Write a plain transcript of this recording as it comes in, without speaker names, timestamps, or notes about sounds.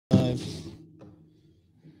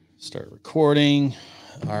Start recording.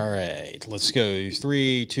 All right, let's go.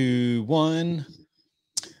 3, 2, 1.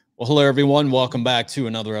 Well, hello, everyone. Welcome back to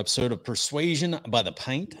another episode of Persuasion by the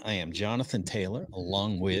Pint. I am Jonathan Taylor,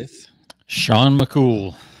 along with Sean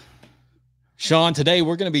McCool. Sean. Today,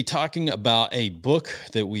 we're going to be talking about a book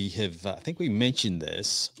that we have, I think we mentioned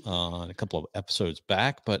this a couple of episodes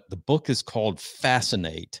back, but the book is called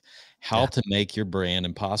Fascinate, How to Make Your Brand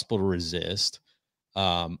Impossible to Resist.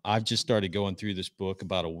 I've just started going through this book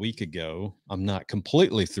about a week ago. I'm not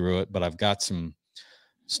completely through it, but I've got some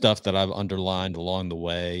stuff that I've underlined along the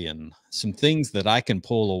way and some things that I can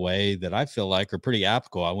pull away that I feel like are pretty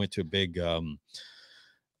applicable. I went to a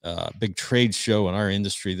big trade show in our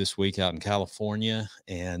industry this week out in California,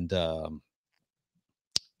 and I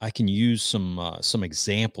can use some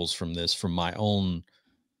examples from this from my own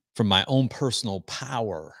personal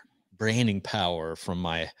power, branding power from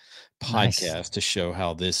my podcast to show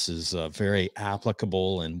how this is very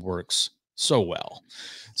applicable and works so well.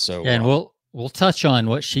 So and we'll touch on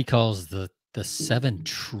what she calls the 7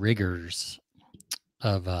 triggers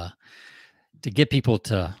of to get people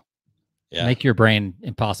to make your brand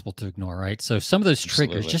impossible to ignore, right? So some of those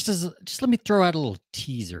triggers, just let me throw out a little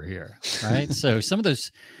teaser here, right? So some of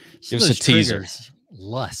those triggers,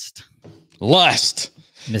 lust, mystique.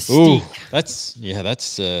 Ooh, that's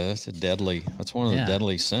a deadly. That's one of the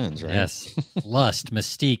deadly sins, right? Yes, lust,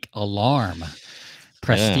 mystique, alarm,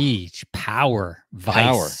 prestige, power,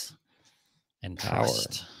 vice, and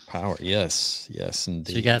trust. Power, yes,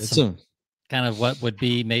 indeed. So you got some kind of what would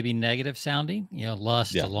be maybe negative sounding,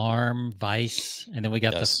 lust, alarm, vice, and then we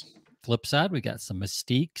got the flip side. We got some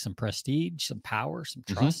mystique, some prestige, some power, some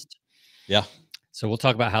trust. Yeah. So we'll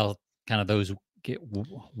talk about how kind of those get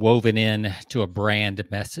woven in to a brand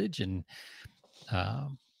message and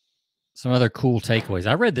some other cool takeaways.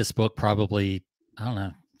 I read this book probably, I don't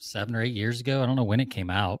know, 7 or 8 years ago. I don't know when it came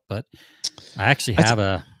out, but I actually have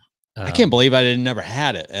I can't believe I never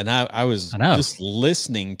had it. And I was just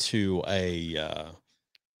listening to a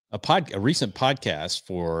recent podcast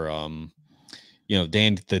for,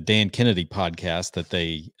 the Dan Kennedy podcast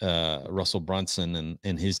that Russell Brunson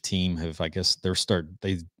and his team have, I guess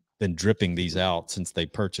they've been dripping these out since they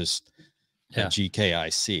purchased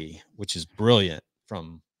GKIC, which is brilliant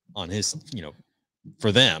on his,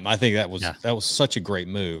 for them. I think that was such a great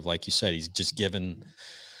move. Like you said, he's just given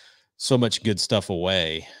so much good stuff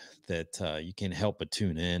away that you can't help but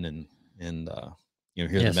tune in and hear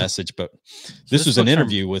the message. But this was an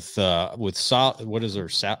interview with what is her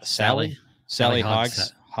Sally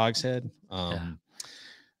Hogshead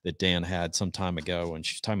that Dan had some time ago, and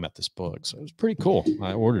she's talking about this book. So it was pretty cool.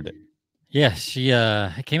 I ordered it. Yeah, she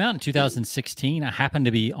it came out in 2016. I happened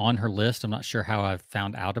to be on her list. I'm not sure how I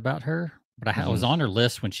found out about her, but I was on her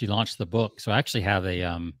list when she launched the book. So I actually have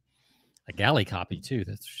a galley copy too.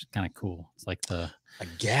 That's kind of cool. It's like a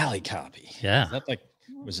galley copy. Yeah. Is that like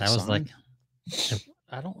was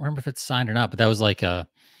I don't remember if it's signed or not, but that was like a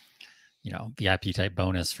VIP type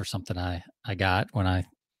bonus for something I got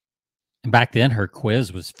and back then her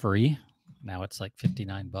quiz was free. Now it's like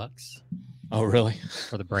 $59. Oh, really?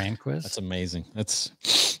 For the brand quiz. That's amazing.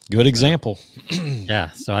 That's a good example.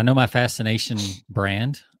 Yeah. So I know my Fascination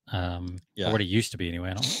brand. Or what it used to be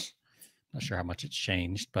anyway. Not sure how much it's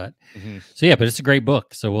changed, but but it's a great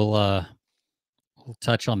book. So we'll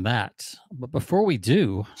touch on that. But before we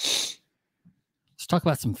do, let's talk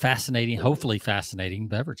about some hopefully fascinating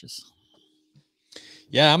beverages.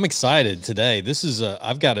 Yeah, I'm excited today. This is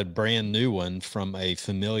I've got a brand new one from a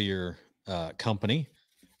familiar company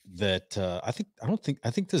that I think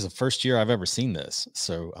this is the first year I've ever seen this.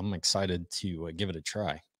 So I'm excited to give it a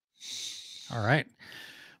try. All right.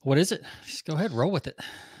 What is it? Just go ahead, roll with it.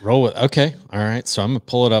 Okay. All right. So I'm gonna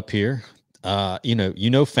pull it up here.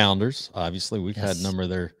 Founders. Obviously, we've had a number of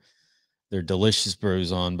their delicious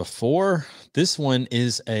brews on before. This one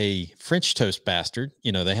is a French toast bastard.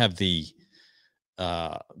 They have the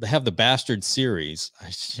bastard series.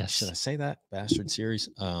 Should I say that bastard series?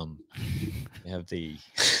 They have the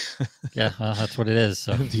that's what it is.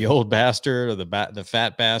 So the old bastard or the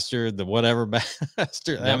fat bastard, the whatever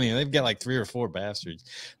bastard. Yep. I mean, they've got like 3 or 4 bastards.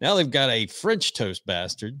 Now they've got a French toast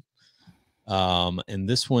bastard. And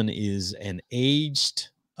this one is an ale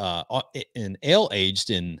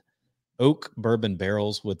aged in oak bourbon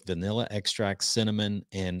barrels with vanilla extract, cinnamon,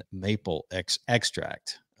 and maple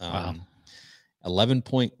extract.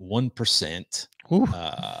 11.1%,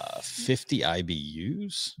 50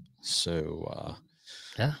 IBUs. So,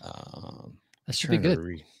 that should be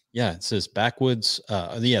good. Yeah, it says Backwoods.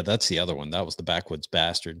 That's the other one. That was the Backwoods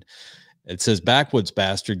Bastard. It says Backwoods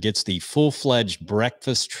Bastard gets the full-fledged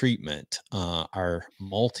breakfast treatment. Our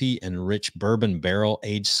malty and rich bourbon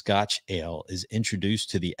barrel-aged Scotch ale is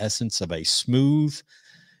introduced to the essence of a smooth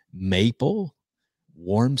maple,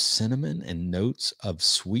 warm cinnamon, and notes of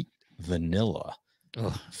sweet vanilla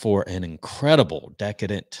for an incredible,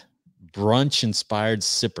 decadent, brunch-inspired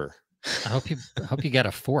sipper. I hope you got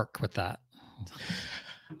a fork with that.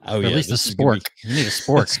 Oh, or yeah. At least a spork. You need a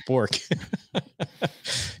spork. Spork.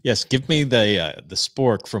 Yes, give me the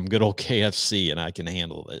spork from good old KFC, and I can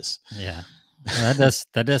handle this. Yeah, well,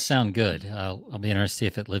 that does sound good. I'll be interested to see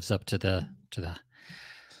if it lives up to the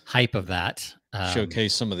hype of that.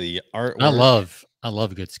 Showcase some of the artwork. I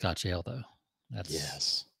love a good Scotch ale though.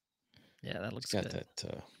 Yes. Yeah, that looks got good.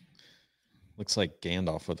 That looks like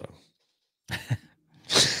Gandalf with a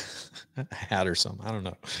hat or something. I don't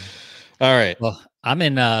know. All right. Well, I'm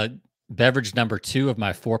in beverage number 2 of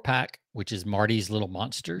my 4-pack, which is Marty's Little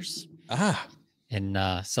Monsters. In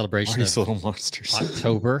celebration Marty's of Little Monsters.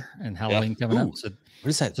 October and Halloween coming up. So what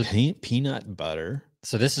is that? Peanut butter.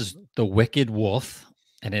 So this is the Wicked Wolf,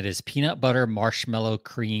 and it is peanut butter marshmallow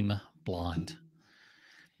cream blonde.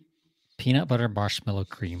 Peanut butter marshmallow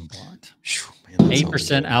cream blonde.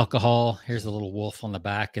 8% alcohol. Here's a little wolf on the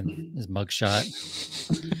back and his mugshot.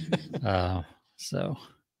 So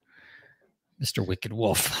Mr. Wicked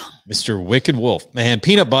Wolf. Mr. Wicked Wolf. Man,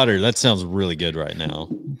 peanut butter. That sounds really good right now.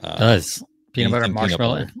 Does. Peanut butter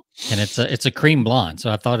marshmallow. Peanut butter. And it's a cream blonde.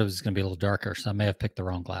 So I thought it was going to be a little darker. So I may have picked the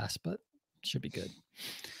wrong glass, but it should be good.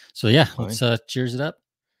 So yeah, let's cheers it up.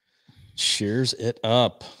 Cheers it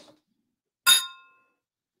up.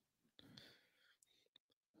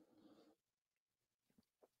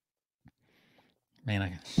 Man, I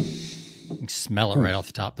can smell it right off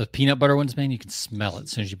the top. The peanut butter ones, man, you can smell it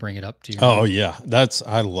as soon as you bring it up to your mouth. Yeah.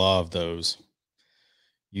 I love those.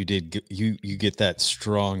 You get that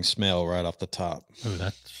strong smell right off the top. Oh,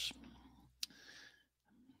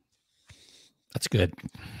 that's good.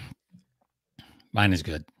 Mine is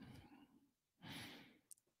good.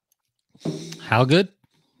 How good?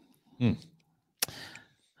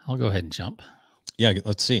 I'll go ahead and jump. Yeah,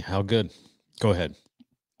 let's see. How good? Go ahead.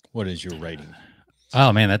 What is your rating?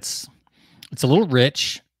 Oh man, it's a little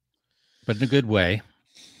rich, but in a good way.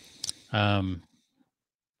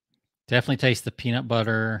 Definitely taste the peanut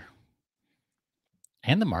butter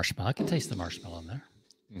and the marshmallow. I can taste the marshmallow in there.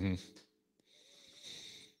 Mm-hmm.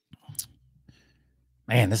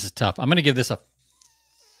 Man, this is tough. I'm going to give this a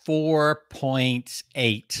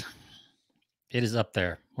 4.8. It is up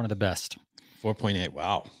there. One of the best. 4.8.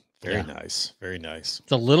 Wow. Very nice. Very nice.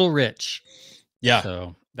 It's a little rich. Yeah.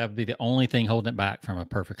 So that would be the only thing holding it back from a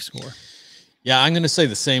perfect score. Yeah, I'm going to say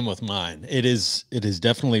the same with mine. It is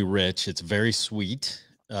definitely rich. It's very sweet,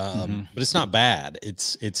 but it's not bad.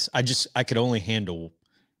 I can only handle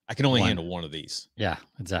one of these. Yeah,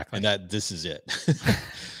 exactly. And this is it.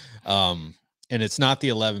 And it's not the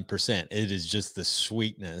 11%. It is just the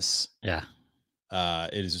sweetness. Yeah.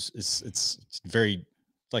 It's very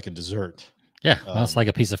like a dessert. Yeah. Well, it's like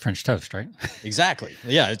a piece of French toast, right? Exactly.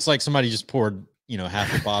 Yeah. It's like somebody just poured,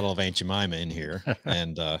 half a bottle of Aunt Jemima in here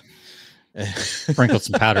and sprinkled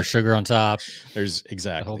some powdered sugar on top. There's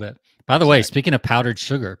exactly a whole bit. By the way, speaking of powdered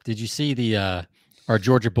sugar, did you see our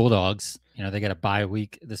Georgia Bulldogs? They got a bye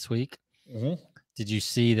week this week. Mm-hmm. Did you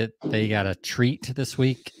see that they got a treat this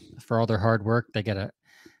week for all their hard work? They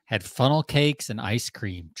had funnel cakes and ice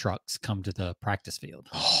cream trucks come to the practice field.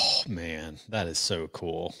 Oh man, that is so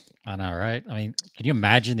cool. I know, right? I mean, can you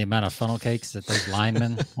imagine the amount of funnel cakes that those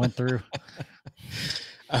linemen went through?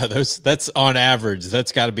 That's on average.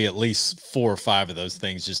 That's got to be at least 4 or 5 of those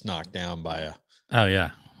things just knocked down by a. Oh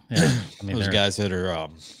yeah. I mean, those guys that are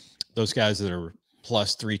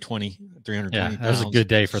plus 320, 320 pounds. That was a good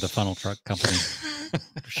day for the funnel truck company.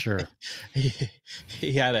 For sure.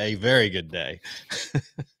 He had a very good day.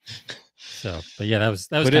 But yeah, that was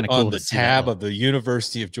kind of cool. On the tab of the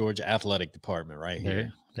University of Georgia Athletic Department right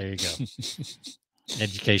here. There you go.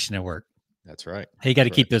 Education at work. That's right. Hey, you got to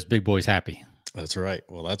keep those big boys happy. That's right.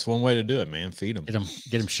 Well, that's one way to do it, man. Feed them.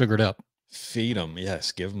 Get them sugared up. Feed them.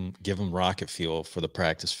 Yes. Give them rocket fuel for the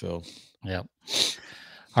practice field. Yep.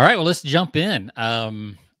 All right. Well, let's jump in.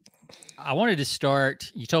 I wanted to start.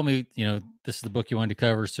 You told me, this is the book you wanted to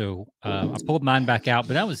cover, so I pulled mine back out.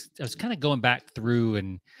 But I was kind of going back through,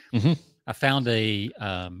 and I found a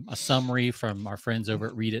summary from our friends over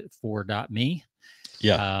at readit4.me.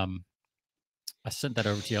 Yeah. I sent that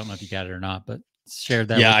over to you. I don't know if you got it or not, but shared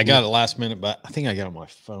that. Yeah, I got it last minute, but I think I got it on my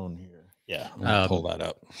phone here. Yeah, I'm gonna pull that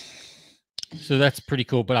up. So that's pretty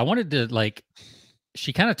cool. But I wanted to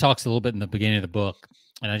she kind of talks a little bit in the beginning of the book,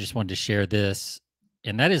 and I just wanted to share this.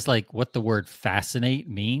 and that is like what the word fascinate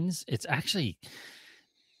means. It's actually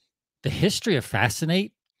the history of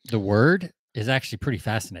fascinate, the word is actually pretty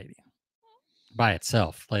fascinating by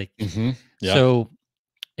itself. Like, so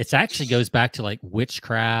it actually goes back to like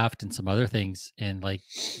witchcraft and some other things. And like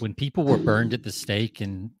when people were burned at the stake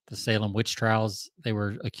in the Salem witch trials, they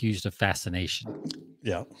were accused of fascination.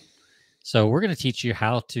 Yeah. So we're going to teach you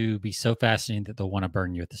how to be so fascinating that they'll want to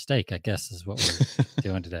burn you at the stake, I guess is what we're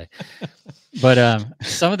doing today. But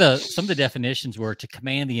some of the definitions were to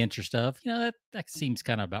command the interest of, that seems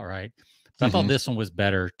kind of about right. But I thought this one was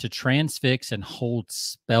better: to transfix and hold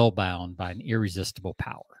spellbound by an irresistible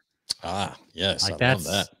power. Ah, yes. Like I love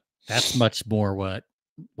that. That's much more what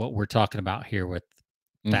we're talking about here with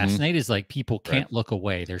fascinate is like people can't look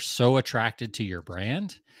away. They're so attracted to your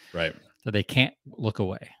brand, right, that they can't look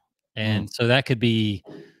away. And so that could be,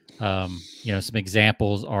 some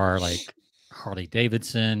examples are like Harley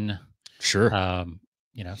Davidson. Sure. Some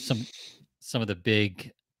of the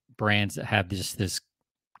big brands that have this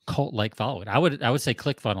cult-like following. I would say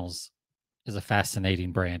ClickFunnels is a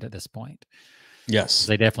fascinating brand at this point. Yes.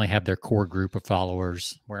 They definitely have their core group of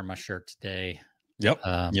followers. Wearing my shirt today. Yep.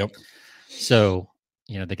 So,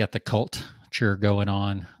 they got the culture going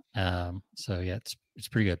on. So yeah, it's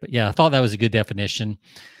pretty good. But yeah, I thought that was a good definition: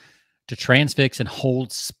 to transfix and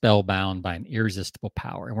hold spellbound by an irresistible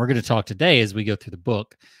power. And we're going to talk today, as we go through the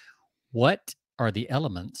book, what are the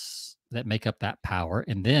elements that make up that power?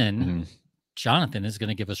 And then Jonathan is going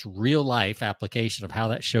to give us real life application of how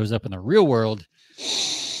that shows up in the real world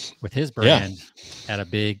with his brand at a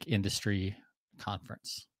big industry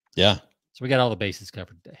conference. Yeah. So we got all the bases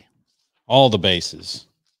covered today. All the bases.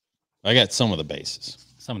 I got some of the bases.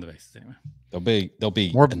 Some of the bases, anyway. They'll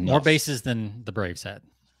be more bases than the Braves had.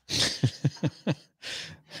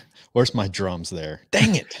 Where's my drums there?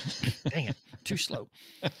 Dang it. Dang it. Too slow.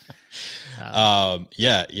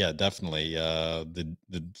 Yeah, definitely. There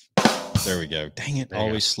we go. Dang it.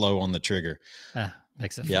 Always slow on the trigger.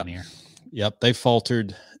 Makes it funnier. Yep. They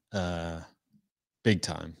faltered big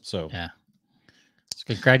time. So yeah.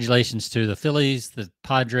 So congratulations to the Phillies, the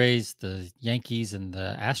Padres, the Yankees, and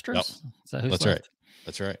the Astros. Yep. Is that who's left? Right.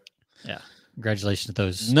 That's right. Yeah. Congratulations to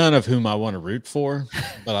those. None of whom I want to root for,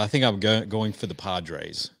 but I think I'm going for the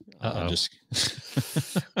Padres.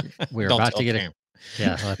 We're about to get a.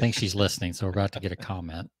 Yeah, well, I think she's listening, so we're about to get a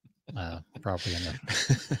comment. Probably in the.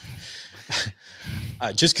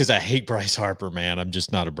 Just because I hate Bryce Harper, man. I'm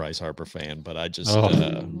just not a Bryce Harper fan, but I just.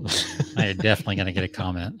 I'm definitely going to get a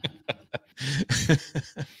comment.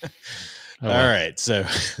 All right, so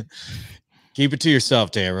keep it to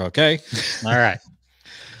yourself, Tamara. Okay. All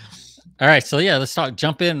right. So yeah, let's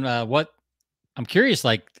jump in. What I'm curious,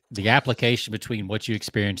 like the application between what you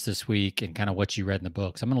experienced this week and kind of what you read in the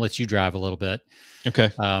books. I'm going to let you drive a little bit.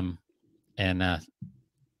 Okay. And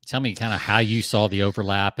tell me kind of how you saw the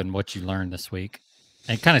overlap and what you learned this week,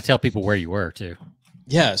 and kind of tell people where you were too.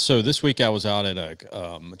 Yeah. So this week I was out at a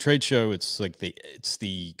trade show. It's like it's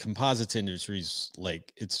the composites industry's,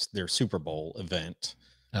 like it's their Super Bowl event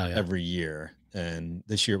every year. And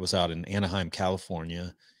this year it was out in Anaheim,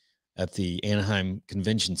 California, at the Anaheim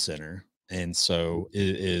Convention Center. And so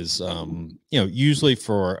it is, usually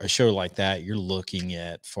for a show like that, you're looking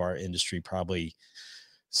at, for our industry, probably,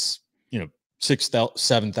 6,000,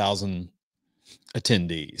 7,000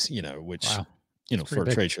 attendees, which, wow. For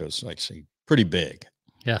a trade show is actually pretty big.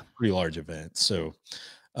 Yeah. Pretty large event. So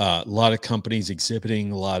a lot of companies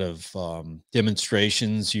exhibiting, a lot of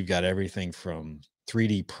demonstrations. You've got everything from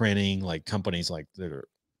 3D printing, like companies like that are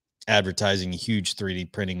advertising huge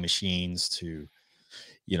 3D printing machines, to,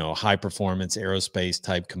 high performance aerospace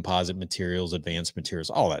type composite materials, advanced materials,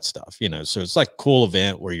 all that stuff, so it's like a cool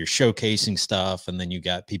event where you're showcasing stuff. And then you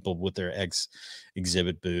got people with their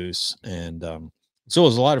exhibit booths. And so it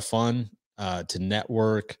was a lot of fun to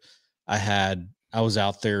network. I was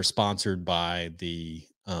out there sponsored by the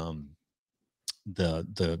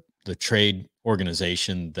trade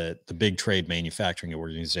organization, the big trade manufacturing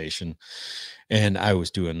organization. And I was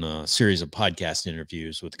doing a series of podcast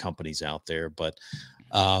interviews with companies out there. But,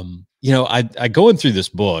 I going through this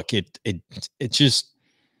book, it's just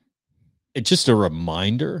a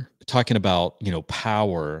reminder, talking about,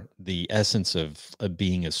 power. The essence of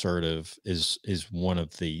being assertive is one of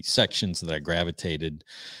the sections that I gravitated.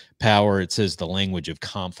 Power, it says, the language of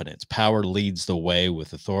confidence. Power leads the way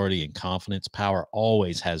with authority and confidence. Power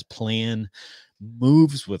always has plan,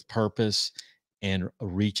 moves with purpose, and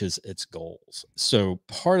reaches its goals. So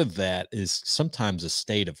part of that is sometimes a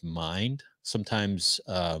state of mind. Sometimes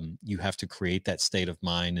you have to create that state of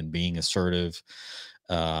mind and being assertive.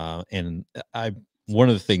 And one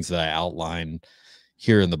of the things that I outlined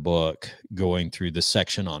here in the book, going through the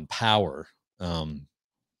section on power,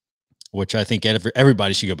 which I think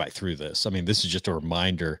everybody should go back through this. I mean, this is just a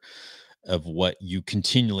reminder of what you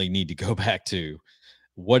continually need to go back to.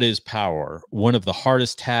 What is power? One of the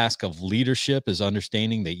hardest tasks of leadership is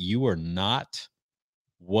understanding that you are not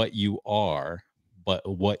what you are, but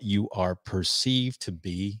what you are perceived to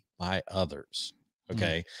be by others.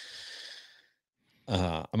 Okay.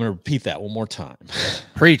 I'm going to repeat that one more time.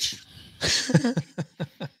 Preach.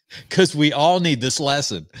 Because we all need this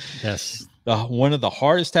lesson. Yes. One of the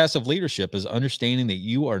hardest tasks of leadership is understanding that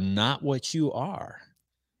you are not what you are,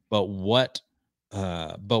 but what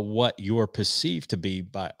you're perceived to be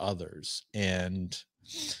by others. And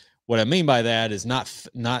what I mean by that is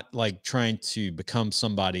not like trying to become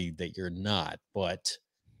somebody that you're not, but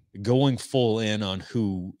going full in on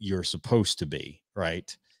who you're supposed to be,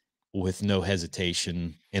 right? With no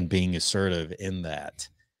hesitation and being assertive in that.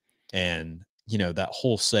 And, you know, that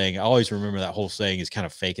whole saying, I always remember that whole saying is kind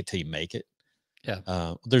of fake it till you make it.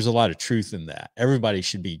 Yeah. There's a lot of truth in that. Everybody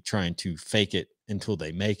should be trying to fake it until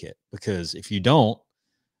they make it, because if you don't,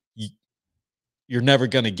 you're never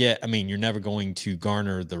going to get, I mean, you're never going to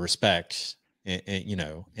garner the respect and you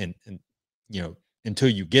know, until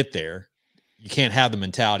you get there. You can't have the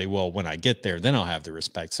mentality, well, when I get there, then I'll have the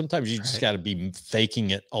respect. Sometimes you just got to be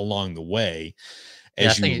faking it along the way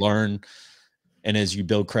as you learn and as you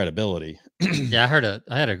build credibility. Yeah,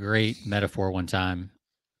 I had a great metaphor one time.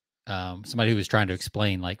 Somebody who was trying to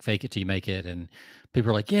explain like fake it till you make it, and people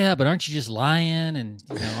were like, yeah, but aren't you just lying? And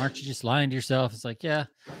you know, aren't you just lying to yourself? It's like, yeah,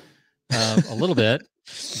 a little bit,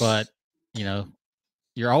 but you know,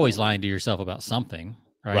 you're always lying to yourself about something,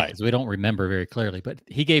 right? Because we don't remember very clearly. But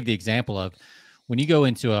he gave the example of when you go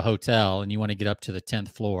into a hotel and you want to get up to the 10th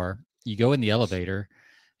floor, you go in the elevator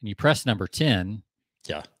and you press number 10.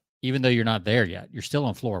 Yeah. Even though you're not there yet, you're still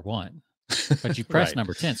on floor 1, but you press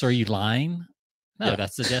number 10. So are you lying? No,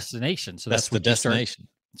 that's the destination. So that's the destination.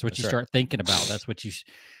 That's what you start thinking about. That's what you,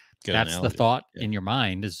 that's the thought in your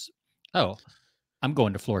mind is, oh, I'm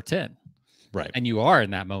going to floor 10. Right. And you are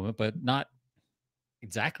in that moment, but not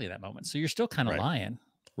exactly that moment. So you're still kind of lying.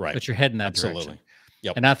 Right. But you're heading that direction.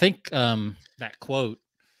 Yep. And I think that quote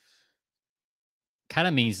kind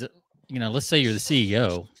of means that, you know, let's say you're the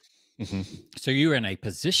CEO. So you're in a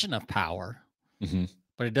position of power,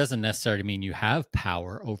 but it doesn't necessarily mean you have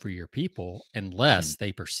power over your people unless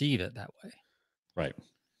they perceive it that way. Right.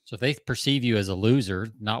 So if they perceive you as a loser,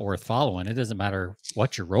 not worth following, it doesn't matter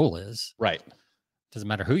what your role is. Right. It doesn't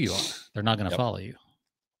matter who you are. They're not going to follow you.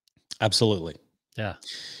 Absolutely. Yeah.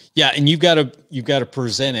 Yeah. And you've got to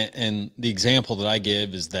present it. And the example that I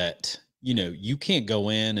give is that, you know, you can't go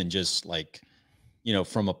in and just like, you know,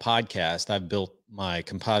 from a podcast, I've built my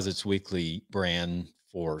Composites Weekly brand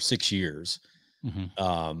for 6 years.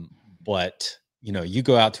 But, you know, you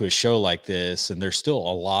go out to a show like this and there's still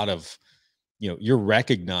a lot of, you know, you're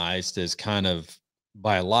recognized as kind of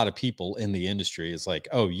by a lot of people in the industry. It's like,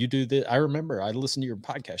 oh, you do this. I remember I listened to your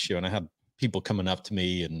podcast show and I had people coming up to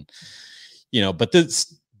me and, you know, but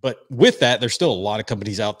with that, there's still a lot of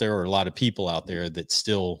companies out there or a lot of people out there that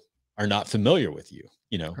still are not familiar with you,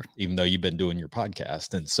 you know, even though you've been doing your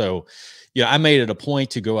podcast. And so, you know, I made it a point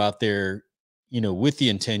to go out there, you know, with the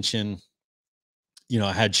intention, you know,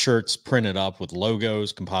 I had shirts printed up with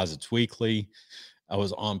logos, Composites Weekly. I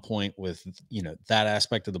was on point with, you know, that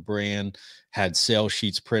aspect of the brand, had sales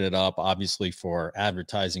sheets printed up, obviously for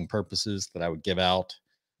advertising purposes that I would give out.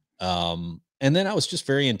 And then I was just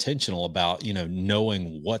very intentional about, you know,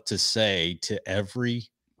 knowing what to say to every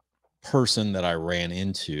person that I ran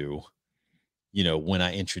into, you know, when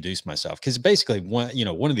I introduced myself. Because basically,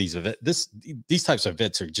 one of these events, these types of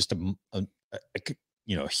events are just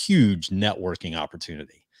a huge networking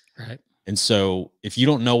opportunity. Right. And so if you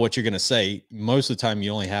don't know what you're going to say, most of the time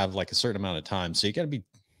you only have like a certain amount of time. So you got to be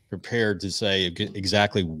prepared to say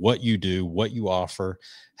exactly what you do, what you offer,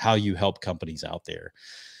 how you help companies out there.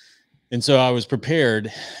 And so I was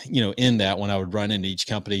prepared, you know, in that when I would run into each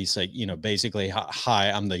company, say, you know, basically,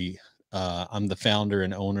 hi, I'm the founder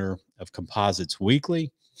and owner of Composites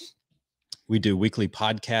Weekly. We do weekly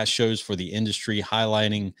podcast shows for the industry,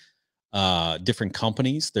 highlighting different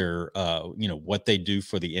companies, their, you know, what they do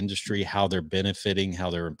for the industry, how they're benefiting, how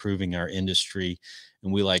they're improving our industry.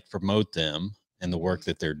 And we like promote them and the work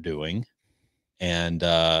that they're doing. And,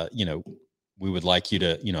 you know, we would like you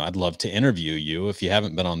to, you know, I'd love to interview you if you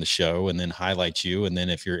haven't been on the show and then highlight you. And then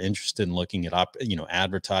if you're interested in looking at, you know,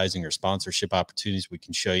 advertising or sponsorship opportunities, we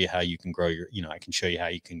can show you how you can grow your, you know, I can show you how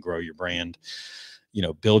you can grow your brand, you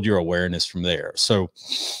know, build your awareness from there. So,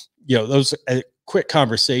 you know, those a quick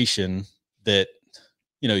conversation that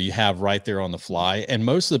you have right there on the fly. And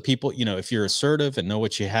most of the people, if you're assertive and know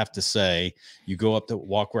what you have to say, you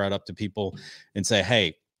walk right up to people and say,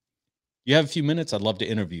 hey, you have a few minutes? I'd love to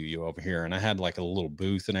interview you over here. And I had like a little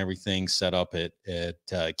booth and everything set up at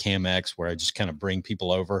CamX, where I just kind of bring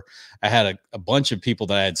people over. I had a bunch of people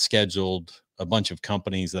that I had scheduled, a bunch of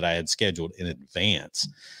companies that I had scheduled in advance.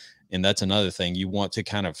 And that's another thing. You want to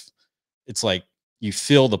kind of, it's like you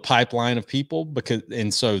fill the pipeline of people,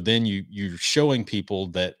 and so then you're showing people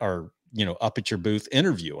that are, up at your booth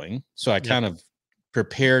interviewing. So I kind of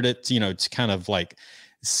prepared it, to kind of like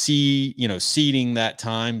seeding that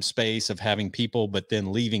time space of having people, but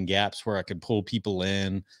then leaving gaps where I could pull people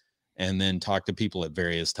in and then talk to people at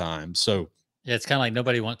various times. So yeah, it's kind of like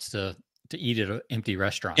nobody wants to eat at an empty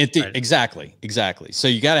restaurant. Right? Exactly. So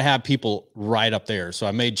you got to have people right up there. So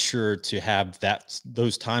I made sure to have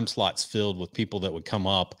those time slots filled with people that would come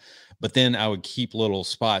up, but then I would keep little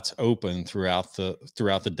spots open throughout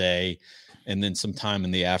the day, and then some time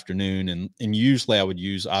in the afternoon. And usually I would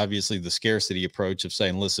use, obviously, the scarcity approach of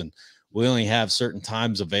saying, listen, we only have certain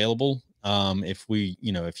times available. If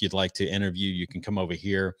you'd like to interview, you can come over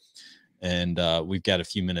here, and we've got a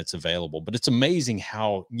few minutes available. But it's amazing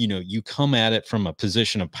how, you come at it from a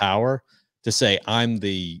position of power to say, I'm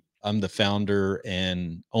the founder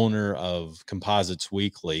and owner of Composites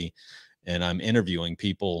Weekly, and I'm interviewing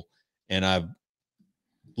people, and I've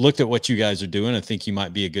looked at what you guys are doing. I think you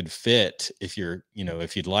might be a good fit. If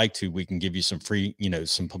you'd like to, we can give you some free,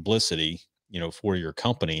 some publicity, for your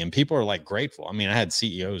company. And people are like grateful. I mean, I had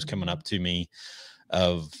CEOs coming up to me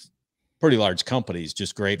of pretty large companies,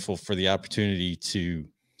 just grateful for the opportunity to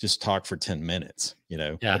just talk for 10 minutes,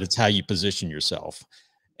 but it's how you position yourself.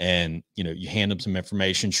 And, you hand them some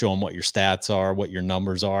information, show them what your stats are, what your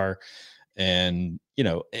numbers are. And,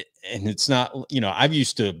 and it's not,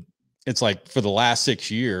 it's like for the last 6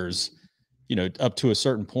 years, up to a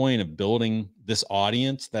certain point of building this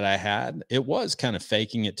audience that I had, it was kind of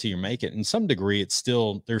faking it till you make it. In some degree,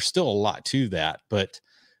 there's still a lot to that. But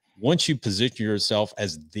once you position yourself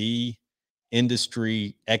as the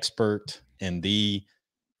industry expert and the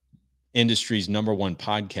industry's #1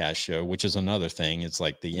 podcast show, which is another thing, it's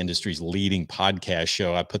like the industry's leading podcast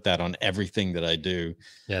show. I put that on everything that I do.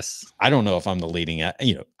 Yes. I don't know if I'm the leading,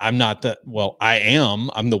 I'm not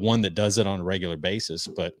I'm the one that does it on a regular basis,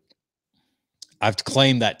 but I've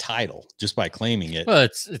claimed that title just by claiming it. Well,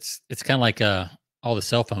 it's kind of like all the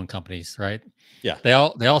cell phone companies, right? Yeah. They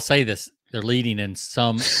all say this. They're leading in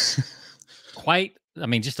some just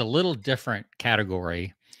a little different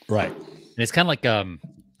category. Right. And it's kind of like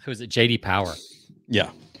who is it? JD Power. Yeah.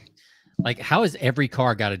 Like, how has every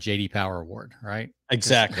car got a JD Power award, right?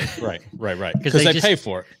 Exactly. Right. Because they pay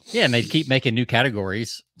for it. Yeah, and they keep making new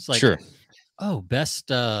categories. It's like, sure. Oh, best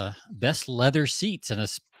leather seats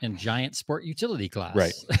in giant sport utility class.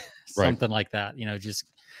 Right. Something like that. Just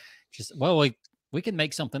we can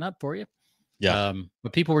make something up for you. Yeah.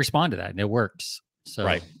 But people respond to that, and it works. So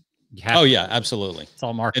right. Yeah, absolutely. It's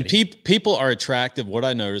all marketing. And people are attractive. What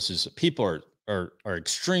I notice is people are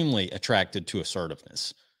extremely attracted to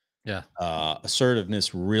assertiveness. Yeah.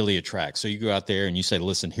 Assertiveness really attracts. So you go out there and you say,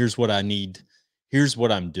 listen, here's what I need. Here's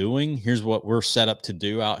what I'm doing. Here's what we're set up to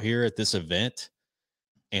do out here at this event.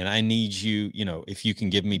 And I need you, if you can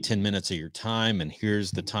give me 10 minutes of your time, and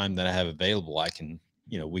here's the time that I have available, I can,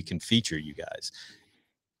 we can feature you guys.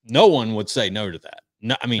 No one would say no to that.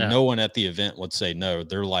 No, no one at the event would say no.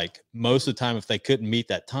 They're like, most of the time, if they couldn't meet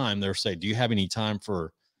that time, they'll say, do you have any time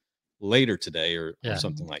for later today or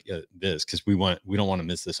something like this? Because we don't want to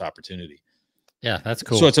miss this opportunity. Yeah, that's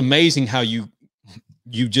cool. So it's amazing how you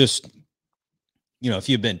just, if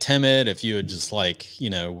you've been timid, if you had just like,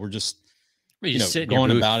 we're just,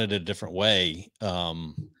 going about it a different way,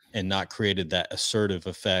 and not created that assertive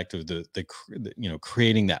effect of the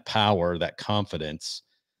creating that power, that confidence.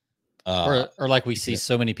 Or like we see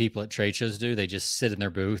so many people at trade shows do, they just sit in their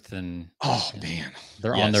booth and man,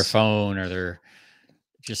 they're on their phone, or they're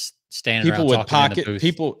just standing people around with pocket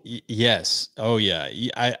people. Yes. Oh yeah.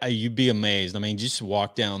 You'd be amazed. I mean, just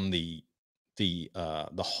walk down the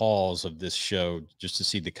halls of this show just to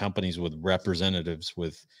see the companies with representatives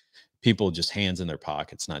with people just hands in their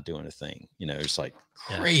pockets, not doing a thing. It's like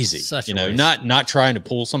crazy. Not trying to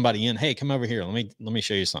pull somebody in. Hey, come over here. Let me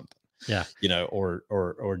show you something. Yeah.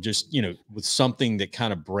 Or just, with something that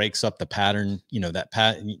kind of breaks up the pattern,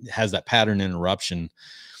 that has that pattern interruption.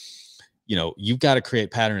 You've got to create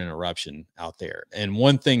pattern interruption out there. And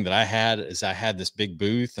one thing that I had is I had this big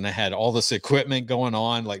booth and I had all this equipment going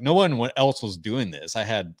on. Like no one else was doing this. I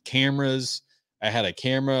had cameras. I had a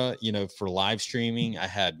camera, for live streaming. I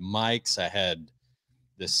had mics. I had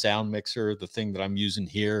the sound mixer, the thing that I'm using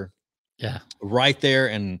here. Yeah. Right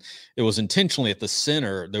there. And it was intentionally at the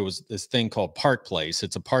center. There was this thing called Park Place.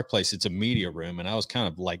 It's a Park Place. It's a media room. And I was kind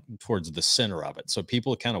of like towards the center of it. So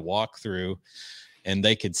people kind of walk through and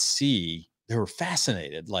they could see, they were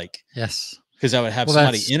fascinated. Like, yes. Because I would have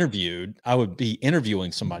somebody interviewed. I would be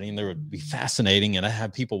interviewing somebody and they would be fascinating. And I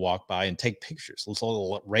have people walk by and take pictures. Let's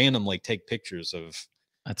randomly take pictures of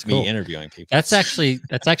me interviewing people. That's actually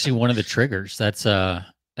one of the triggers. That's kind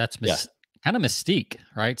of mystique,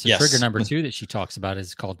 right? So trigger number 2 that she talks about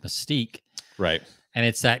is called mystique. Right. And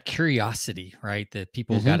it's that curiosity, right? That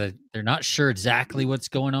people they're not sure exactly what's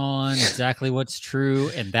going on, exactly what's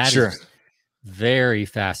true. And that is very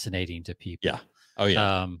fascinating to people. Yeah. Oh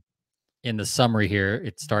yeah. In the summary here,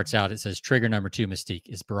 it starts out, it says trigger number 2 mystique.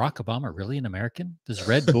 Is Barack Obama really an American? Does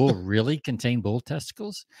Red Bull really contain bull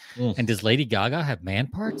testicles? And does Lady Gaga have man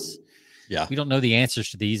parts? Yeah. We don't know the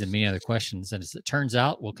answers to these and many other questions. And as it turns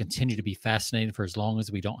out, we'll continue to be fascinated for as long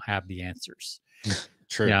as we don't have the answers.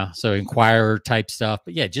 True. Yeah. So inquirer type stuff.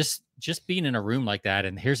 But yeah, just being in a room like that.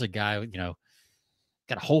 And here's a guy, got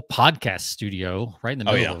a whole podcast studio right in the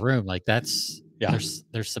middle of the room. Like that's,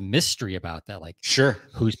 there's some mystery about that. Like,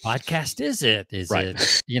 whose podcast is it? Is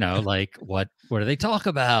it, like what do they talk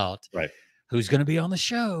about? Right. Who's going to be on the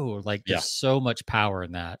show? Like there's so much power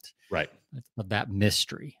in that. Right. Of that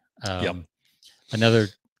mystery. Another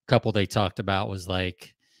couple they talked about was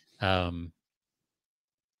like, I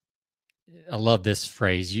love this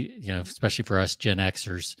phrase, especially for us Gen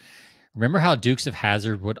Xers. Remember how Dukes of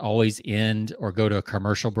Hazzard would always end or go to a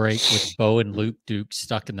commercial break with Bo and Luke Duke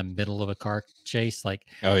stuck in the middle of a car chase? Like,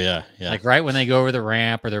 like right when they go over the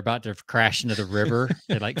ramp or they're about to crash into the river,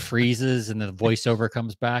 it like freezes and the voiceover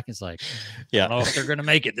comes back. It's like, I don't know if they're going to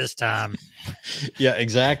make it this time. Yeah,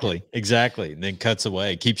 exactly. And then cuts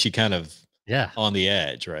away, keeps you kind of on the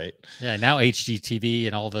edge, right? Yeah. Now HGTV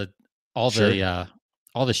and all the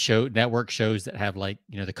show network shows that have like,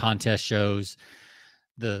 the contest shows,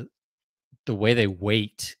 the way they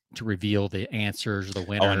wait to reveal the answers or the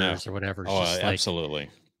winners or whatever. Absolutely.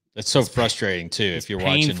 It's so frustrating too. If you're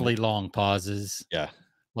watching painfully long pauses. Yeah.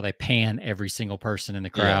 Well, they pan every single person in the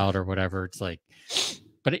crowd or whatever. It's like,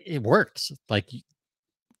 but it works. Like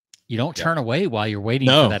you don't turn away while you're waiting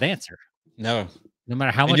for that answer. No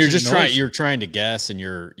matter how much you're trying to guess and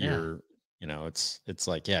you're it's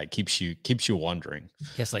like, it keeps you wondering.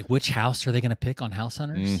 Yes. Like which house are they going to pick on House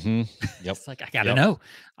Hunters? Yep. It's like, I got to know.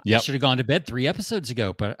 I should have gone to bed 3 episodes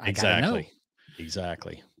ago, but I got to know.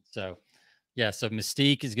 Exactly. So, so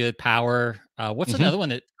Mystique is good. Power. What's another one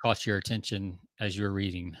that caught your attention as you were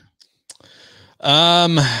reading?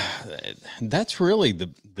 That's really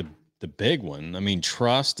the big one. I mean,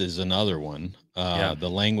 Trust is another one. The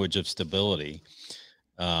language of stability.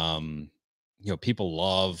 People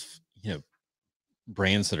love,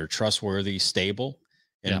 brands that are trustworthy, stable.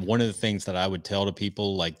 And one of the things that I would tell to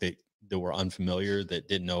people like that were unfamiliar, that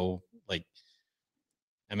didn't know, like,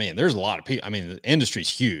 I mean, there's a lot of people, I mean, the industry's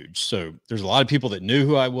huge. So there's a lot of people that knew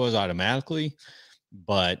who I was automatically,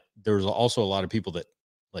 but there's also a lot of people that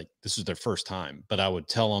like, this is their first time, but I would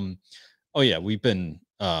tell them, oh yeah, we've been,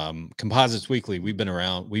 Composites Weekly. We've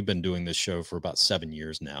been doing this show for about 7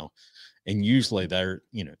 years now. And usually they're,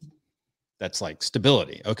 that's like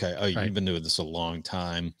stability. Okay. Oh, you've been doing this a long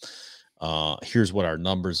time. Here's what our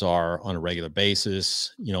numbers are on a regular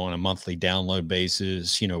basis, on a monthly download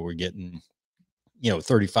basis. We're getting,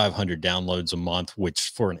 3,500 downloads a month,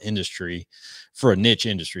 which for a niche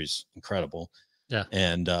industry is incredible. Yeah.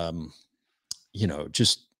 And,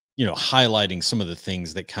 just, highlighting some of the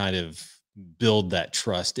things that kind of build that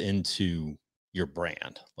trust into your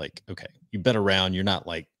brand. Like, okay, you've been around, you're not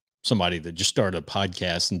like somebody that just started a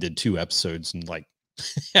podcast and did 2 episodes and like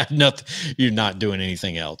have nothing, you're not doing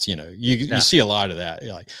anything else. You see a lot of that.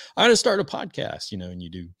 You're like, I'm going to start a podcast, and you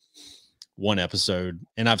do 1 episode.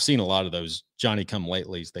 And I've seen a lot of those Johnny come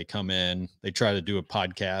latelys. They come in, they try to do a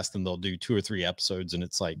podcast and they'll do 2 or 3 episodes. And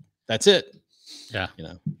it's like, that's it. Yeah.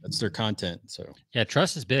 That's their content. So yeah,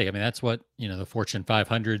 trust is big. I mean, that's what, the Fortune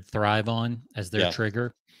 500 thrive on as their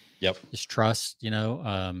trigger. Yep. Is trust,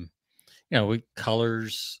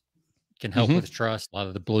 colors can help with trust. A lot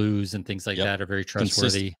of the blues and things like that are very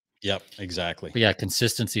trustworthy. Yep, exactly. But yeah,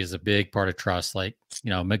 consistency is a big part of trust. Like,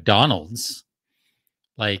 McDonald's,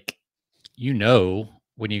 like,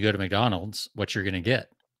 when you go to McDonald's, what you're going to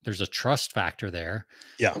get. There's a trust factor there.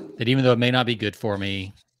 Yeah. That even though it may not be good for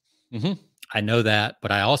me, I know that,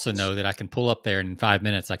 but I also know that I can pull up there and in 5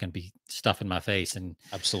 minutes, I can be stuffing my face and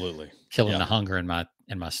absolutely killing the hunger in my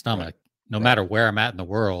stomach. No matter where I'm at in the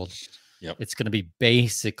world, it's going to be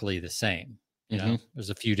basically the same. There's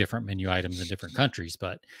a few different menu items in different countries,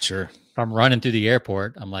 but sure. If I'm running through the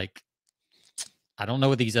airport, I'm like, I don't know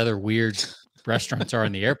what these other weird restaurants are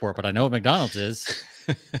in the airport, but I know what McDonald's is,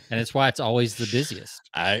 and it's why it's always the busiest.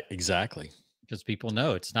 Exactly. Because people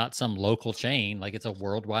know it's not some local chain, like it's a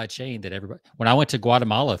worldwide chain that everybody. When I went to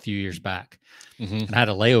Guatemala a few years back, and I had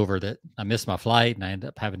a layover that I missed my flight, and I ended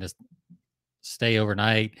up having to stay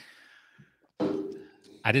overnight.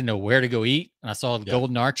 I didn't know where to go eat, and I saw the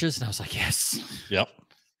Golden Arches, and I was like, "Yes, yep,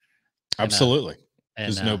 absolutely." And,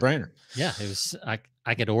 it's no brainer. Yeah, it was.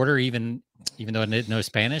 I could order even though I didn't know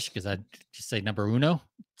Spanish because I just say number uno.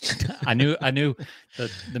 I knew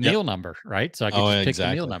the meal number, right? So I could just pick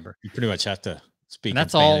the meal number. You pretty much have to speak. And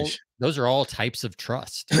that's Spanish. all. Those are all types of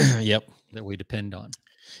trust. Yep, that we depend on.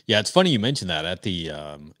 Yeah, it's funny you mentioned that at the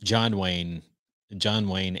John Wayne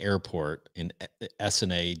Airport in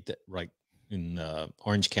SNA, right in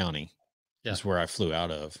Orange County. Yeah. Is where I flew out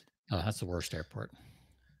of. Oh, that's the worst airport.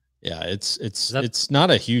 Yeah, it's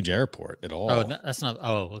not a huge airport at all. Oh, that's not.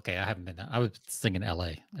 Oh, okay. I haven't been there. I was thinking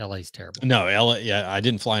LA. LA's terrible. No, LA. Yeah, I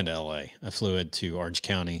didn't fly into LA. I flew into Orange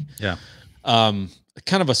County. Yeah.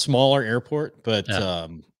 Kind of a smaller airport, but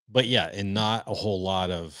yeah, and not a whole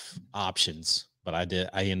lot of options. But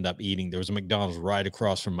I ended up eating. There was a McDonald's right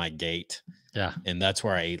across from my gate. Yeah, and that's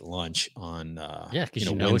where I ate lunch on. Because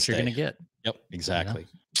you know what you're gonna get. Yep, exactly.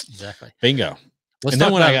 Exactly. Bingo. And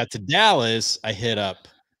then when I got to Dallas, I hit up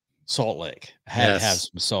Salt Lake. I had to have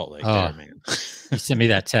some Salt Lake there, man. You sent me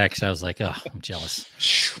that text. I was like, oh, I'm jealous.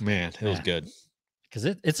 Man, it was good. Because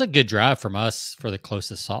it's a good drive from us for the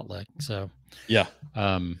closest Salt Lake. So yeah.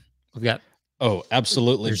 We've got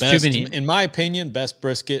absolutely best in my opinion, best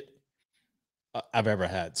brisket I've ever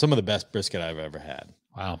had. Some of the best brisket I've ever had.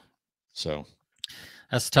 Wow. So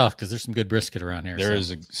that's tough because there's some good brisket around here. There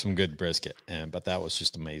is some good brisket, but that was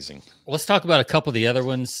just amazing. Let's talk about a couple of the other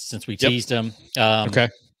ones since we teased them. Okay.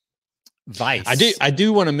 Vice. I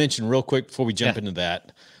do want to mention real quick before we jump into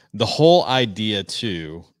that, the whole idea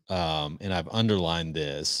too, and I've underlined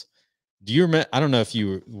this. Do you remember? I don't know if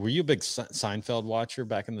were you a big Seinfeld watcher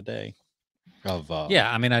back in the day?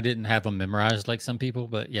 Yeah, I mean, I didn't have them memorized like some people,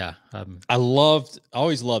 but yeah, I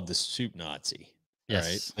always loved the Soup Nazi.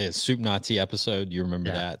 Yes. Right, the Soup Nazi episode. You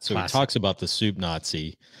remember that? So classic. He talks about the Soup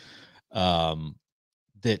Nazi.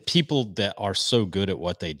 That people that are so good at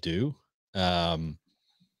what they do,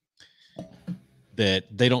 that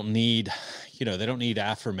they don't need, they don't need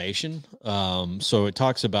affirmation. So it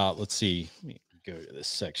talks about, let's see, let me go to this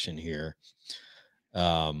section here.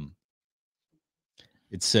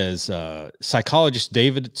 It says, psychologist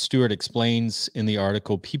David Stewart explains in the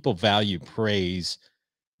article, people value praise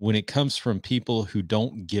when it comes from people who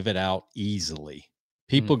don't give it out easily.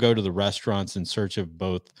 People go to the restaurants in search of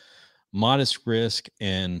both modest risk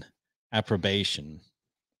and approbation,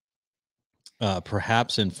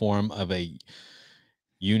 perhaps in form of a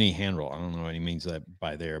uni hand roll. I don't know what he means that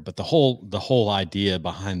by there, but the whole idea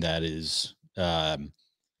behind that is,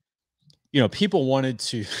 people wanted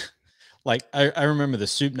to, like, I remember the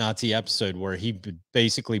Soup Nazi episode where he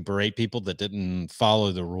basically berate people that didn't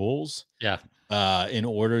follow the rules. Yeah. In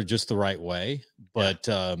order, just the right way. But,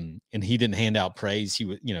 and he didn't hand out praise. He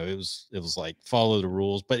was, it was like, follow the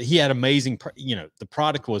rules, but he had amazing, the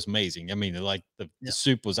product was amazing. I mean, like the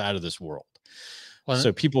soup was out of this world. Well,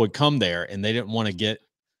 so people would come there and they didn't want to get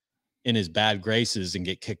in his bad graces and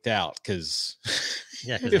get kicked out because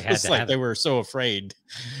it was like they were so afraid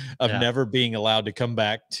of never being allowed to come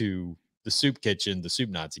back to the soup kitchen, the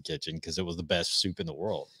Soup Nazi kitchen, because it was the best soup in the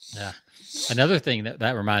world. Yeah. Another thing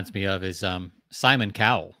that reminds me of is Simon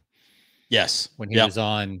Cowell. Yes. When he was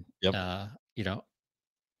on,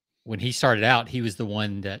 when he started out, he was the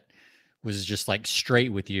one that was just like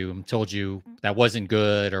straight with you and told you that wasn't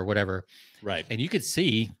good or whatever. Right. And you could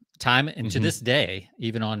see time, and to this day,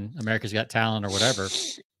 even on America's Got Talent or whatever,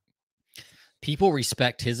 people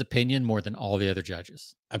respect his opinion more than all the other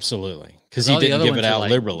judges. Absolutely. Because he didn't give it out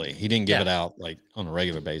liberally. He didn't give it out like on a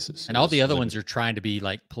regular basis. And all the other ones are trying to be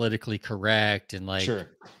like politically correct and like,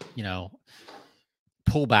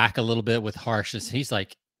 pull back a little bit with harshness. He's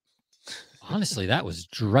like, honestly, that was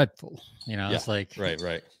dreadful. It's like,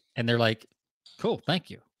 right. And they're like, cool, thank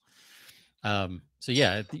you. So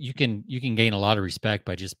yeah, you can gain a lot of respect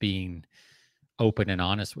by just being open and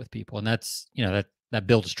honest with people. And that's, that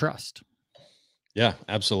builds trust. Yeah,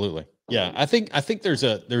 absolutely. Yeah. I think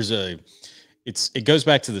it goes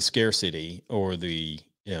back to the scarcity or the,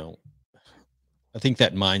 I think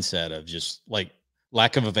that mindset of just like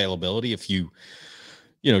lack of availability. If you,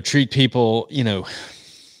 treat people,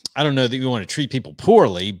 I don't know that you want to treat people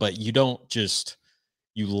poorly, but you don't just,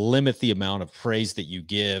 you limit the amount of praise that you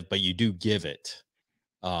give, but you do give it.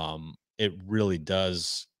 It really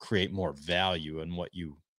does create more value in what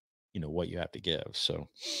you have to give. So.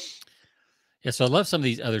 Yeah, so I love some of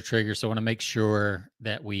these other triggers. So I want to make sure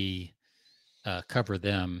that we cover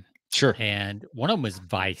them. Sure. And one of them is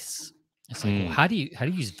Vice. It's like, well, how do you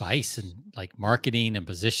use Vice and like marketing and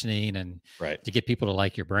positioning and to get people to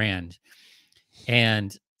like your brand?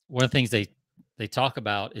 And one of the things they talk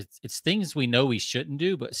about it's things we know we shouldn't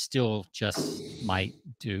do, but still just might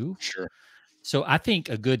do. Sure. So I think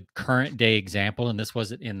a good current day example, and this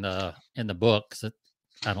wasn't in the book, because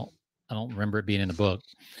I don't remember it being in the book,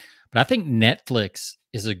 but I think Netflix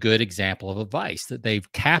is a good example of a vice that they've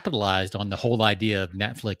capitalized on the whole idea of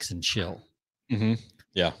Netflix and chill.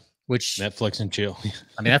 Yeah. Which Netflix and chill.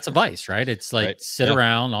 I mean, that's a vice, right? It's like sit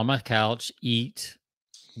around on my couch, eat,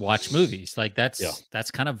 watch movies. Like that's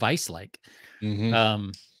kind of vice-like.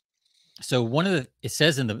 So it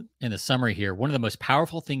says in the summary here, one of the most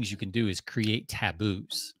powerful things you can do is create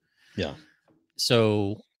taboos. Yeah.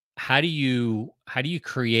 So how do you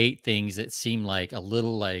create things that seem like a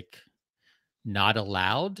little like not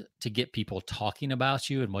allowed to get people talking about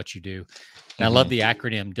you and what you do? And I love the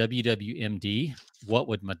acronym WWMD. What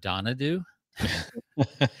would Madonna do?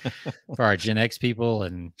 For our Gen X people,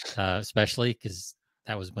 and especially because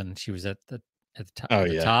that was when she was at the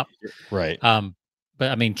top. Right.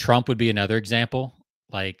 But I mean, Trump would be another example,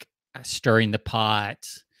 like stirring the pot.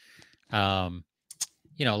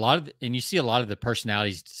 You know, and you see a lot of the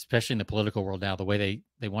personalities, especially in the political world now, the way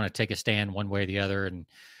they want to take a stand one way or the other. And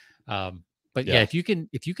but if you can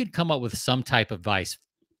come up with some type of vice,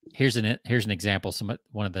 here's an example.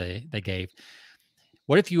 They gave.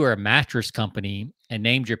 What if you were a mattress company and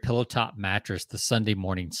named your pillow top mattress the Sunday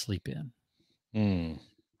morning sleep in?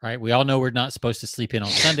 Right. We all know we're not supposed to sleep in on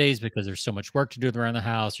Sundays because there's so much work to do around the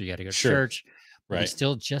house, or you got to go to church. But we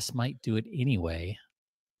still just might do it anyway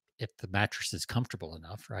if the mattress is comfortable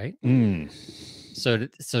enough, right? So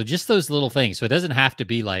just those little things. So it doesn't have to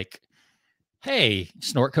be like, hey,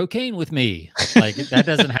 snort cocaine with me. Like that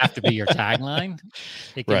doesn't have to be your tagline.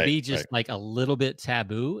 It can be just like a little bit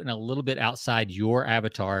taboo and a little bit outside your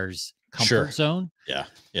avatar's comfort zone. Yeah.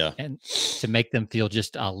 Yeah. And to make them feel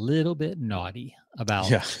just a little bit naughty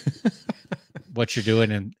about what you're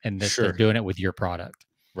doing and that they're doing it with your product.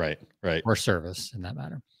 Right. Or service in that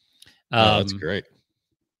matter. That's great.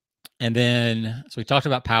 And then, so we talked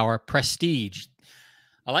about power, prestige.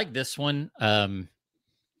 I like this one.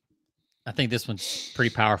 I think this one's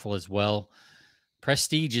pretty powerful as well.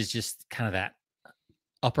 Prestige is just kind of that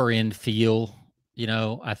upper end feel. You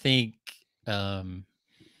know, I think some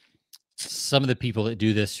of the people that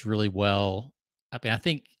do this really well. I mean, I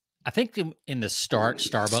think in the start,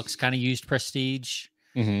 Starbucks kind of used prestige.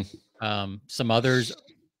 Some others,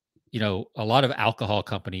 you know, a lot of alcohol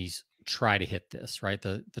companies try to hit this, right?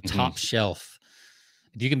 The top shelf.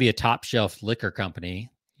 If you can be a top shelf liquor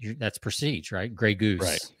company, that's prestige, right? Grey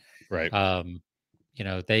Goose. Right. You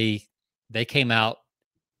know, they came out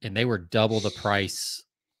and they were double the price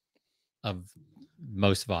of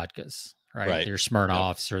most vodkas, right? They're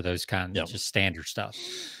Smirnoffs or those kind of just standard stuff.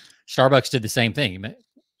 Starbucks did the same thing. I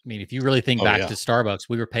mean, if you really think back to Starbucks,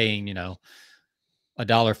 we were paying, you know,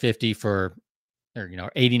 $1.50 for, or, you know,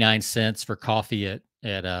 89 cents for coffee at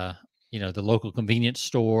you know, the local convenience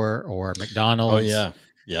store or McDonald's.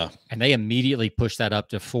 Yeah. And they immediately pushed that up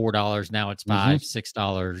to $4. Now it's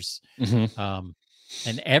 $5, $6.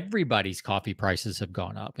 And everybody's coffee prices have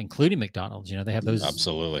gone up, including McDonald's. You know, they have those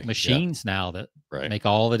machines now that make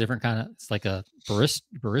all the different kind of, it's like a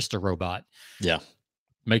barista robot. Yeah.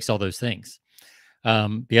 Makes all those things.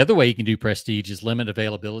 The other way you can do prestige is limit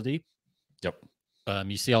availability. Yep.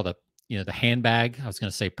 You see all the, you know, the handbag, I was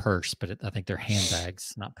going to say purse, but I think they're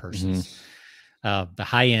handbags, not purses. The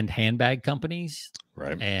high-end handbag companies,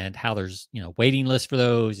 and how there's, you know, waiting lists for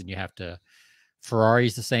those, and you have to.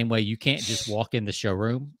 Ferrari's the same way. You can't just walk in the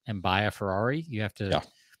showroom and buy a Ferrari. You have to. A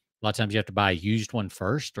lot of times, you have to buy a used one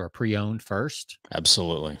first or a pre-owned first.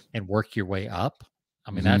 Absolutely. And work your way up.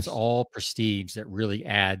 I mean, that's all prestige that really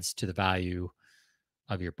adds to the value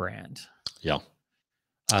of your brand. Yeah.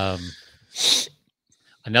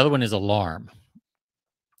 Another one is alarm.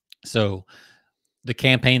 So the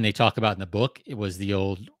campaign they talk about in the book, it was the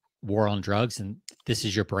old war on drugs, and this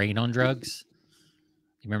is your brain on drugs.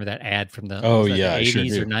 You remember that ad from the, the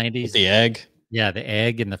 80s or 90s? With the egg? Yeah, the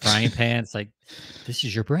egg in the frying pan. It's like, this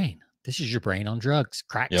is your brain. This is your brain on drugs.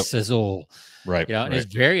 Crack, sizzle. Right. You know, and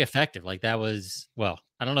it's very effective. Like that was, well,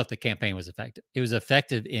 I don't know if the campaign was effective. It was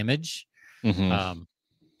effective image.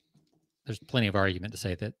 There's plenty of argument to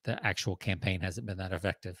say that the actual campaign hasn't been that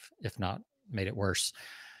effective, if not made it worse.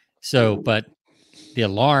 So, but the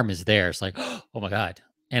alarm is there. It's like, oh my God.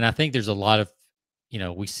 And I think there's a lot of, you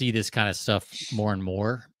know, we see this kind of stuff more and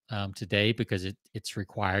more. today because it's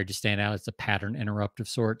required to stand out. It's a pattern interrupt of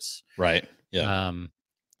sorts. Right. Yeah.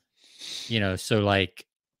 So like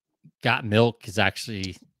Got Milk is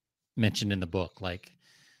actually mentioned in the book. Like,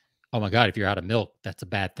 oh my God, if you're out of milk, that's a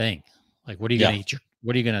bad thing. Like, what are you going to eat?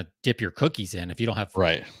 What are you going to dip your cookies in if you don't have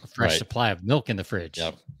a fresh supply of milk in the fridge?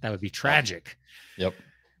 Yep. That would be tragic. Yep.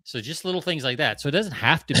 So just little things like that. So it doesn't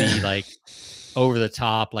have to be like over the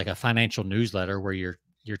top, like a financial newsletter where you're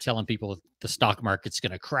telling people the stock market's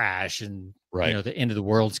going to crash and the end of the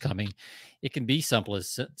world's coming. It can be something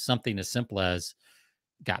as simple as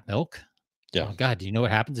got milk. Yeah. Oh God, do you know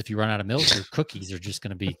what happens if you run out of milk? Your cookies are just going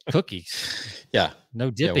to be cookies. Yeah.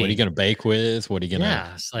 No dipping. Yeah, what are you going to bake with? What are you going to?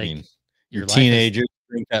 Yeah, it's like your teenagers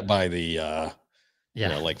drink that by the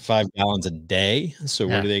like 5 gallons a day. So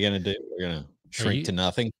what are they going to do? They're going to shrink to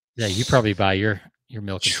nothing. Yeah, you probably buy your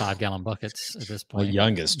milk in 5-gallon buckets at this point. My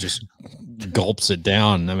youngest just gulps it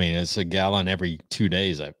down. I mean, it's a gallon every 2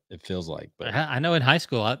 days. It feels like. But I know in high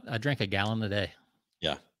school I drank a gallon a day.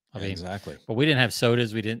 Yeah. I mean, exactly. But we didn't have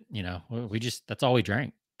sodas. We didn't, we just, that's all we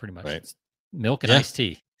drank pretty much. Right. Milk and iced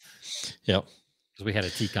tea. Yep. Because we had a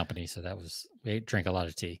tea company. So we drank a lot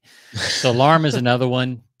of tea. So Alarm is another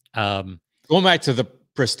one. Going back to the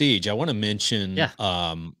Prestige, I want to mention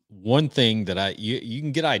one thing that you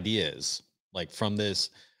can get ideas like from this.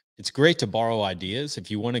 It's great to borrow ideas.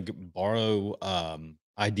 If you want to borrow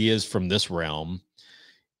ideas from this realm,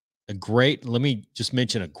 let me just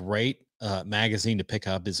mention a great magazine to pick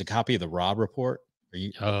up is a copy of the Robb Report.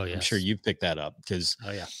 I'm sure you've picked that up because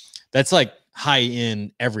that's like high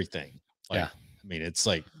end everything. Like, I mean, it's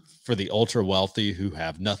like for the ultra wealthy who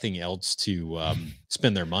have nothing else to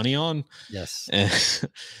spend their money on. Yes.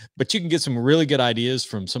 But you can get some really good ideas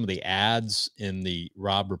from some of the ads in the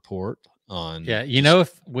Robb Report on. Yeah.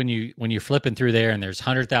 If when you're flipping through there and there's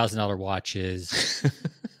 $100,000 watches,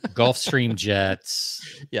 Gulfstream jets.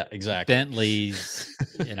 Yeah, exactly. Bentleys,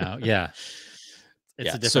 it's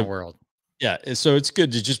a different world. Yeah. So it's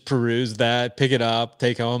good to just peruse that, pick it up,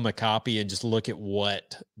 take home a copy and just look at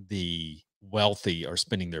what the wealthy are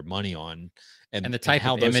spending their money on and the type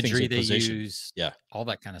of imagery they use. Yeah. All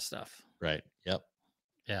that kind of stuff. Right. Yep.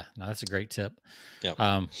 Yeah. No, that's a great tip. Yeah.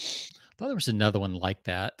 I thought there was another one like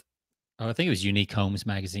that. Oh, I think it was Unique Homes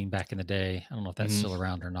magazine back in the day. I don't know if that's still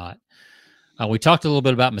around or not. We talked a little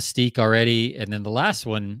bit about Mystique already. And then the last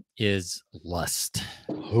one is Lust.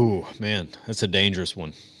 Oh, man, that's a dangerous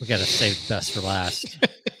one. We got to save the best for last.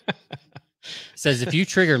 It says, if you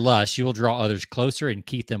trigger lust, you will draw others closer and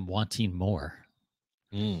keep them wanting more.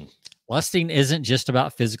 Lusting isn't just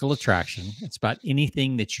about physical attraction. It's about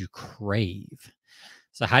anything that you crave.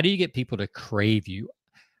 So how do you get people to crave you?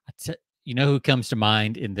 You know who comes to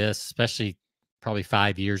mind in this, especially probably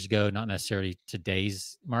 5 years ago, not necessarily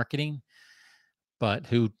today's marketing, but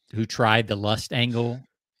who tried the lust angle?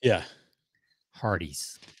 Yeah.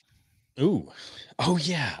 Hardee's. Ooh. Oh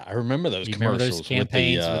yeah. I remember those commercials. Remember those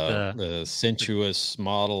campaigns with the sensuous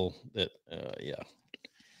model that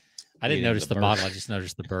I didn't notice the model, I just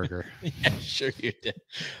noticed the burger. Yeah, sure you did.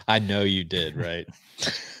 I know you did, right?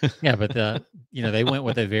 Yeah, but they went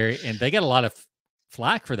with and they got a lot of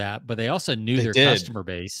flack for that, but they also knew their customer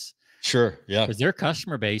base. Sure. Yeah. Because their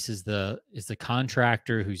customer base is the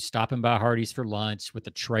contractor who's stopping by Hardee's for lunch with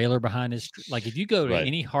the trailer behind his. Like if you go to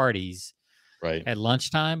any Hardee's at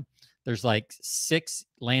lunchtime, there's like 6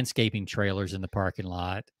 landscaping trailers in the parking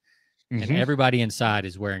lot, and everybody inside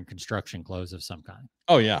is wearing construction clothes of some kind.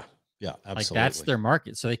 Oh yeah. Yeah. Absolutely. Like that's their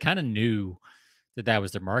market. So they kind of knew that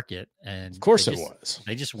was their market. And of course it was.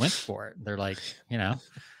 They just went for it. They're like, yeah.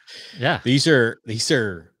 These are,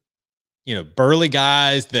 burly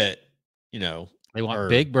guys that, they want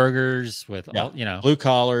big burgers with all, blue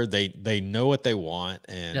collar. They know what they want.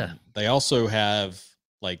 And they also have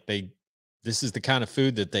this is the kind of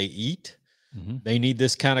food that they eat. They need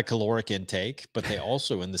this kind of caloric intake, but they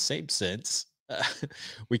also, in the same sense,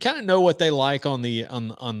 we kind of know what they like on the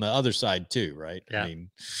other side too. Right. Yeah. I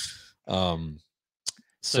mean,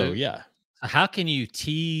 so yeah. How can you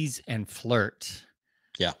tease and flirt?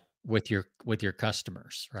 Yeah. With your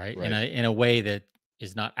customers, right? In a way that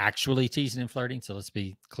is not actually teasing and flirting. So let's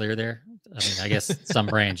be clear there. I mean, I guess some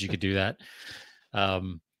brands you could do that.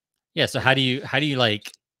 So how do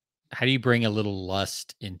you bring a little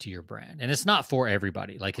lust into your brand? And it's not for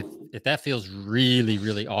everybody. Like if that feels really,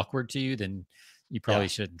 really awkward to you, then you probably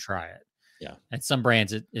shouldn't try it. Yeah. And some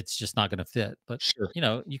brands it's just not going to fit. But sure.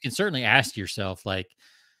 You can certainly ask yourself, like,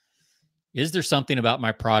 is there something about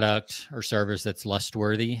my product or service that's lust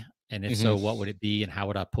worthy? And if so, what would it be and how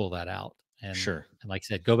would I pull that out? And, sure. And like I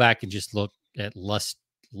said, go back and just look at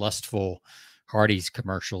lustful Hardee's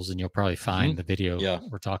commercials, and you'll probably find the video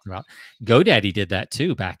we're talking about. GoDaddy did that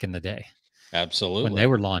too back in the day. Absolutely. When they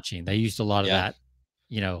were launching, they used a lot of that,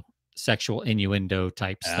 sexual innuendo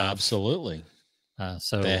type stuff. Absolutely.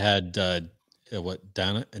 So they had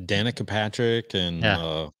Danica Patrick and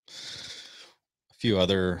a few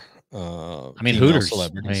other Hooters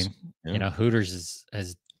celebrities. Hooters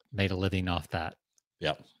has made a living off that.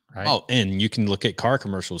 Yeah. Right. Oh, and you can look at car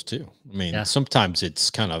commercials too. I mean, sometimes it's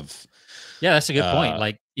kind of that's a good point.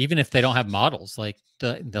 Like, even if they don't have models, like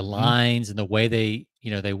the lines and the way they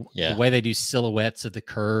the way they do silhouettes of the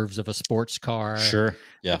curves of a sports car. Sure.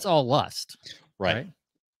 Yeah. It's all lust. Right.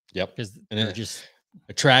 Yep. Because they're just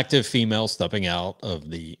attractive female stepping out of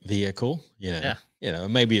the vehicle.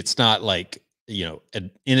 Maybe it's not like,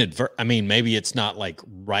 I mean, maybe it's not like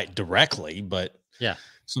right directly, but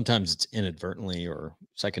sometimes it's inadvertently or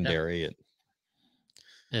secondary.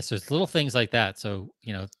 So it's little things like that. So,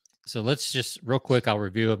 so let's just real quick, I'll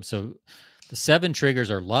review them. So the 7 triggers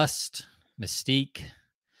are lust, mystique,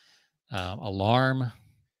 alarm,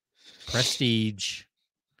 prestige,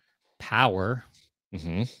 power,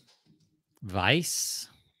 vice,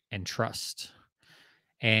 and trust.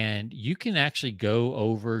 And you can actually go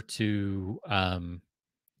over to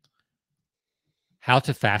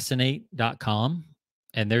howtofascinate.com,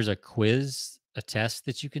 and there's a quiz, a test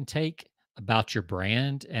that you can take about your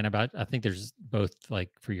brand and about, I think there's both like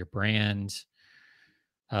for your brand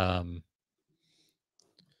and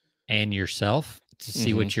yourself to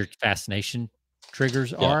see what your fascination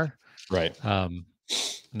triggers are. Right. And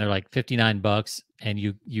they're like $59, and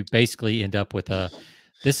you basically end up with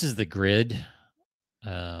this is the grid.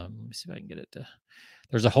 Let me see if I can get it to,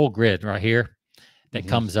 there's a whole grid right here that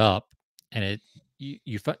comes up, and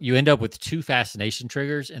you end up with 2 fascination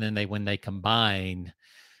triggers, and then when they combine,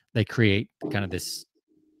 they create kind of this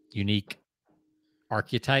unique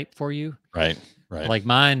archetype for you. Right. Like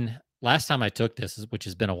mine, last time I took this, which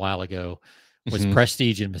has been a while ago, was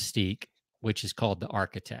prestige and mystique, which is called the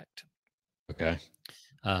architect. Okay.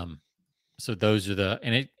 So those are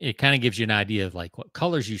and it kind of gives you an idea of like what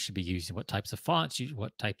colors you should be using, what types of fonts,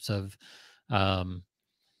 what types of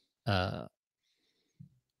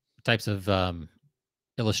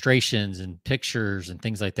illustrations and pictures and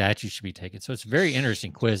things like that you should be taking. So it's a very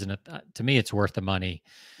interesting quiz, and to me, it's worth the money.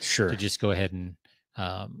 Sure. To just go ahead and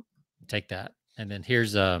take that. And then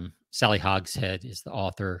here's Sally Hogshead is the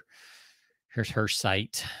author. Here's her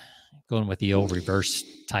site, going with the old reverse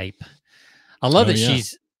type. I love that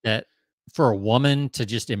she's that for a woman to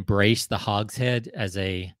just embrace the Hogshead as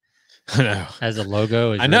a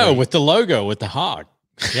logo. I know, with the logo, with the hog.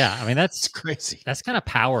 Yeah, I mean that's crazy. That's kind of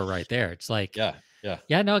power right there. It's like, yeah.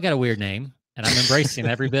 I know I got a weird name, and I'm embracing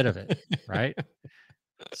every bit of it, right?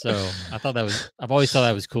 So I've always thought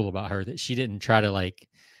that was cool about her, that she didn't try to like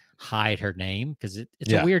hide her name, because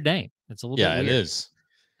it's a weird name. It's a little bit weird. It is.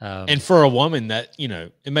 And for a woman, that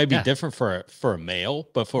it may be different for a male,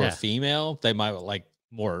 but for a female, they might like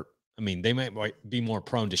more. I mean, they might be more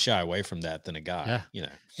prone to shy away from that than a guy.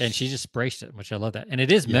 And she just embraced it, which I love that, and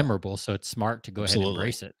it is memorable. So it's smart to go ahead and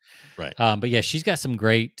embrace it. Right. But she's got some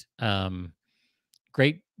great YouTube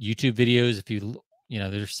videos. If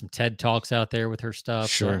there's some TED Talks out there with her stuff.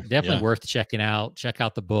 Sure. So definitely worth checking out. Check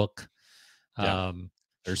out the book.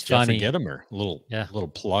 There's Jeffrey Gitomer, little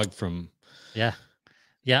plug from. Yeah.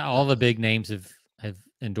 All the big names have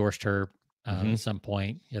endorsed her at some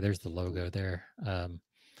point. Yeah. There's the logo there.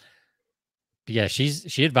 But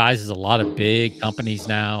she advises a lot of big companies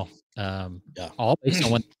now. All based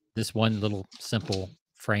on this one little simple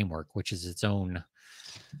framework, which is its own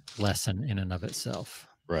lesson in and of itself.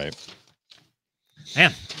 Right.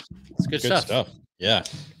 Man, it's good stuff. Yeah.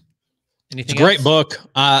 Anything it's a great book.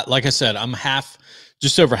 Like I said, I'm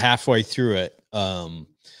just over halfway through it.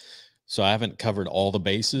 So I haven't covered all the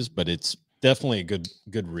bases, but it's definitely a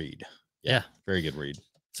good read. Yeah. Very good read.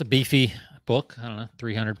 It's a beefy book. I don't know,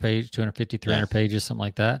 300 pages, 250, 300 pages, something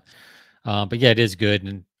like that. But it is good.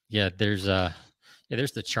 And there's the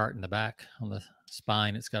chart in the back on the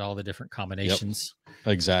spine. It's got all the different combinations. Yep.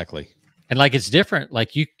 Exactly. And like, it's different.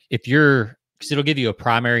 Like because it'll give you a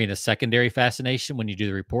primary and a secondary fascination when you do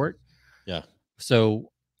the report. Yeah.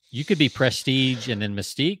 So you could be prestige and then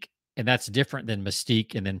mystique, and that's different than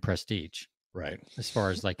mystique and then prestige. Right. As far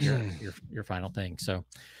as like your final thing. So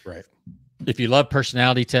right. If you love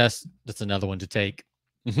personality tests, that's another one to take.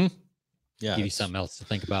 Yeah. Give you something else to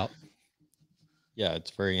think about. Yeah. It's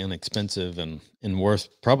very inexpensive and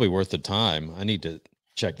probably worth the time. I need to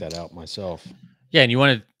check that out myself. Yeah. And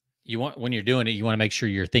when you're doing it, you want to make sure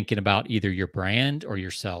you're thinking about either your brand or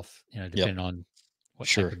yourself, depending on what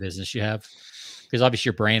type of business you have. Because obviously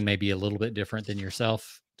your brand may be a little bit different than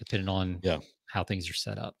yourself, depending on how things are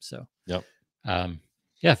set up. So, yep.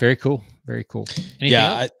 Yeah, very cool. Very cool. Anything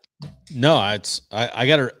else? I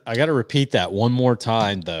gotta repeat that one more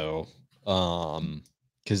time though.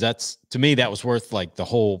 Because that's, to me, that was worth, like, the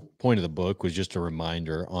whole point of the book was just a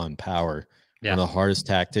reminder on power. Yeah. One of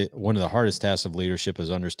the hardest tasks of leadership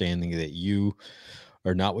is understanding that you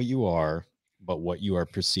are not what you are, but what you are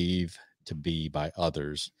perceived to be by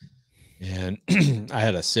others. And I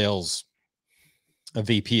had a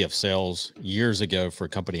VP of sales years ago for a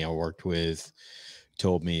company I worked with,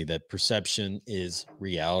 told me that perception is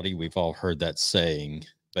reality. We've all heard that saying,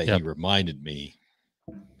 but he reminded me,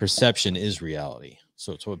 perception is reality.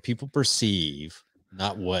 So it's what people perceive,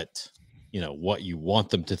 not what you want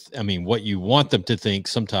them to. What you want them to think.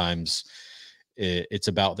 Sometimes it's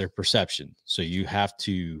about their perception. So you have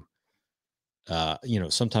to,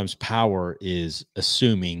 sometimes power is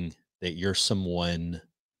assuming that you're someone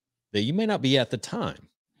that you may not be at the time,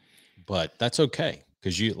 but that's okay.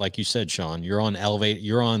 Because like you said, Sean, you're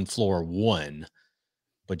on floor 1,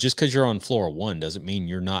 but just because you're on floor 1 doesn't mean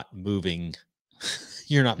you're not moving.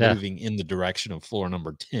 You're not moving in the direction of floor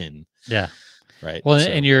number 10. Yeah. Right. Well,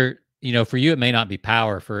 and for you, it may not be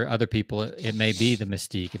power. For other people, it may be the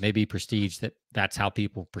mystique. It may be prestige. That's how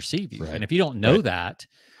people perceive you. Right. And if you don't know that,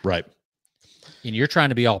 right, and you're trying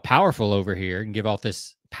to be all powerful over here and give off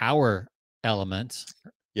this power element,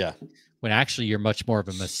 when actually you're much more of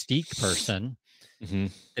a mystique person,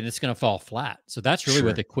 then it's going to fall flat. So that's really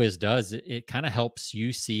what the quiz does. It kind of helps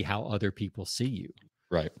you see how other people see you.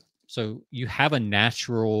 Right. So you have a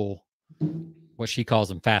natural, what she calls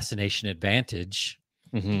them, fascination advantage,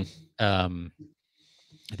 that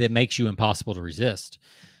makes you impossible to resist.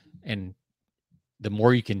 And the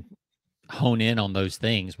more you can hone in on those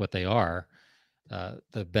things, what they are,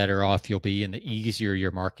 the better off you'll be and the easier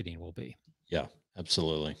your marketing will be. Yeah,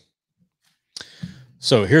 absolutely.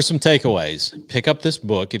 So here's some takeaways. Pick up this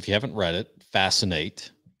book if you haven't read it.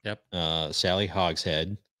 Fascinate. Yep. Sally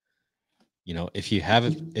Hogshead. If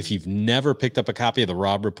you've never picked up a copy of the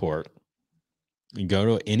Robb Report, you go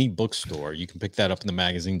to any bookstore, you can pick that up in the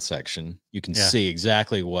magazine section. You can see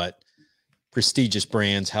exactly what prestigious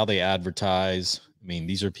brands, how they advertise.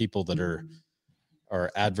 These are people that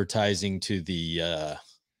are advertising to the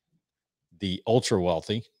ultra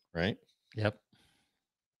wealthy, right? Yep.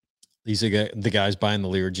 These are the guys buying the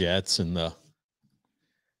Lear jets and the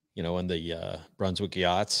Brunswick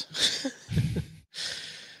yachts.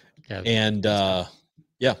 And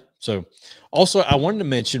so also I wanted to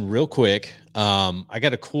mention real quick, I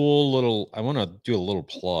got a cool little, I want to do a little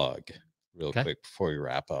plug real quick before we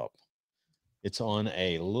wrap up. It's on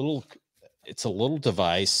a little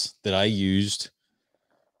device that I used.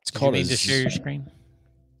 It's called. You mean to share your screen?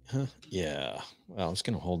 Yeah. Well, I was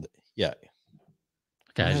going to hold it. Yeah.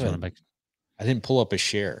 Okay. I didn't pull up a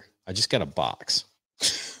share. I just got a box.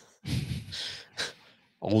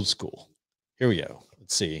 Old school. Here we go.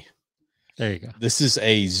 Let's see. There you go. This is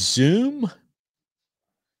a Zoom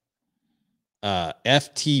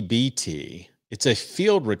FTBT. It's a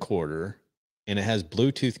field recorder and it has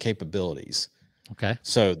Bluetooth capabilities. Okay.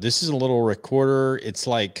 So this is a little recorder. It's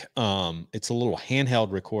like it's a little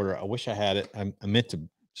handheld recorder. I wish I had it. I meant to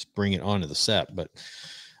just bring it onto the set, but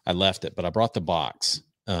I left it. But I brought the box.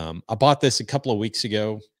 I bought this a couple of weeks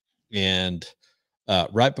ago, and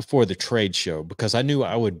right before the trade show, because I knew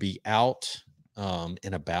I would be out and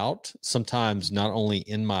about, sometimes not only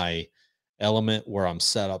in my element where I'm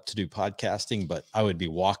set up to do podcasting, but I would be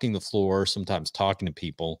walking the floor, sometimes talking to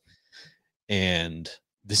people. And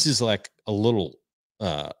this is like a little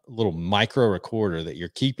micro recorder that you're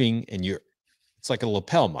keeping, and it's like a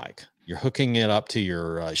lapel mic. You're hooking it up to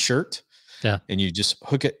your shirt. Yeah. And you just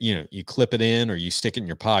hook it, you clip it in or you stick it in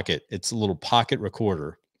your pocket. It's a little pocket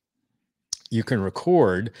recorder. You can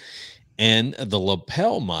record, and the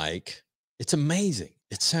lapel mic, it's amazing.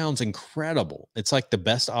 It sounds incredible. It's like the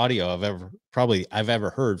best audio I've ever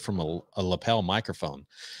heard from a lapel microphone.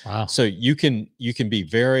 Wow. So you can be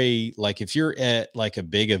very, like, if you're at like a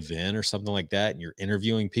big event or something like that, and you're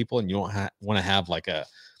interviewing people and you don't want to have like a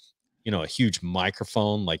huge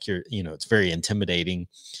microphone, like it's very intimidating.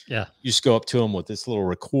 Yeah. You just go up to them with this little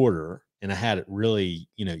recorder, and I had it really,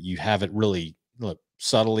 you have it really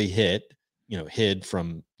subtly hid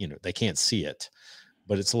from, they can't see it,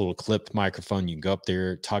 but it's a little clipped microphone. You can go up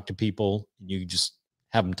there, talk to people, and you just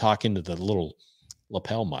have them talk into the little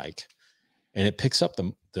lapel mic, and it picks up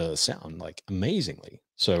the sound like amazingly.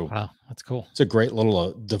 So wow, that's cool. It's a great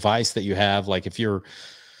little device that you have. Like if you're,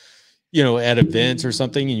 at events or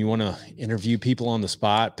something and you want to interview people on the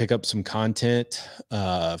spot, pick up some content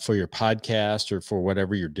for your podcast or for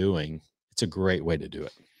whatever you're doing, it's a great way to do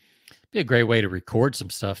it. be a great way to record some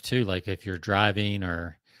stuff too, like if you're driving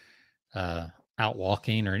or out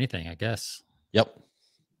walking or anything, I guess. Yep.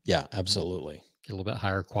 Yeah, absolutely. Get a little bit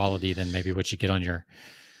higher quality than maybe what you get on your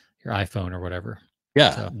iPhone or whatever.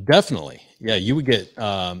 Yeah, so. Definitely. Yeah, you would get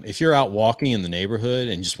if you're out walking in the neighborhood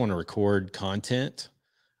and just want to record content,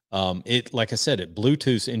 it, like I said, it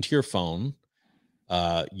Bluetooths into your phone.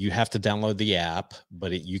 You have to download the app,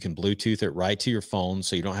 but you can Bluetooth it right to your phone,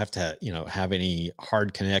 so you don't have to, have any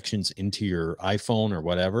hard connections into your iPhone or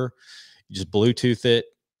whatever. You just Bluetooth it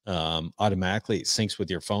automatically. It syncs with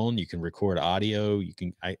your phone. You can record audio. You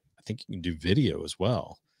can, I think you can do video as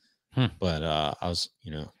well. But I was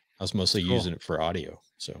mostly using it for audio.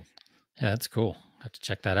 So yeah, that's cool. I have to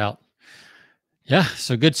check that out. Yeah,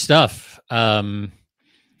 so good stuff.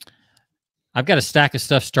 I've got a stack of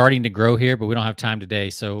stuff starting to grow here, but we don't have time today.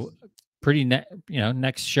 So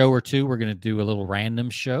next show or two, we're going to do a little random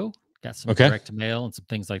show. Got some direct mail and some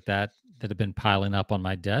things like that have been piling up on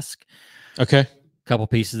my desk. Okay. A couple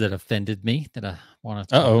pieces that offended me that I want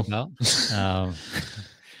to talk about.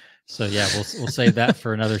 So yeah, we'll save that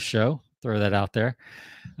for another show. Throw that out there.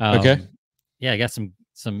 Okay. Yeah, I got some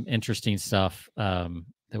interesting stuff that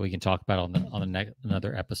we can talk about on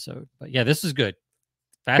another episode. But yeah, this is good.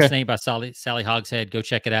 Fascinating by Sally Hogshead. Go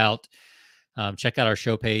check it out. Check out our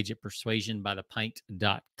show page at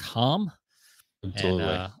persuasionbythepint.com. Absolutely.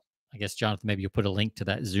 And I guess, Jonathan, maybe you'll put a link to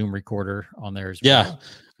that Zoom recorder on there as well. Yeah.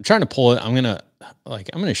 I'm trying to pull it. I'm going to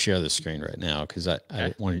share the screen right now because I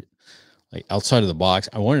wanted, like, outside of the box,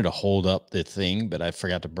 I wanted to hold up the thing, but I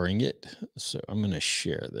forgot to bring it. So I'm going to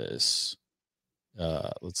share this.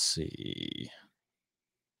 Let's see.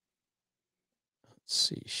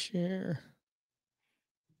 Share.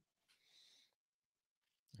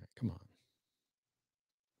 Come on.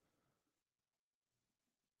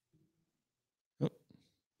 Oh.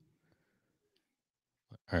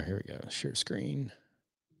 All right, here we go. Share screen.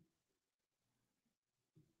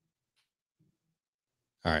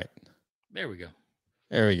 All right. There we go.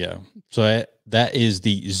 There we go. So that is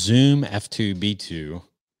the Zoom F2 B2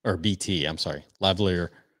 or BT. I'm sorry, lavalier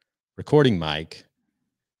recording mic.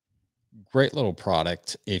 Great little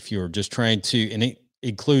product if you're just trying to, and it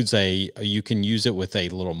includes you can use it with a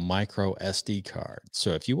little micro SD card.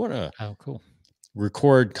 So if you want to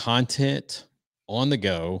record content on the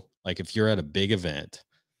go, like if you're at a big event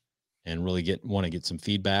and really want to get some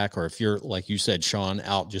feedback, or if you're, like you said, Sean,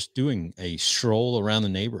 out just doing a stroll around the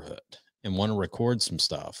neighborhood and want to record some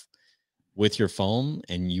stuff with your phone,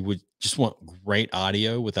 and you would just want great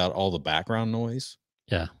audio without all the background noise.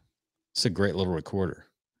 Yeah. It's a great little recorder.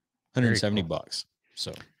 $170.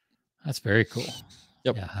 So that's very cool.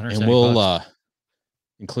 Yep. Yeah, and we'll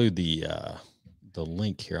include the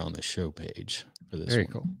link here on the show page for this. Very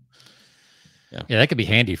cool. Yeah. Yeah, that could be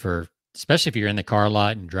handy especially if you're in the car a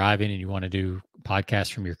lot and driving and you want to do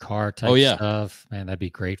podcasts from your car type stuff. Man, that'd be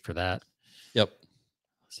great for that. Yep.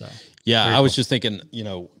 So yeah, I was just thinking,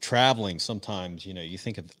 traveling sometimes, you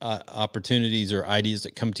think of opportunities or ideas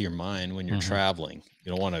that come to your mind when you're traveling.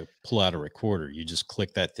 You don't want to pull out a recorder. You just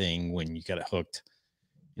click that thing when you got it hooked,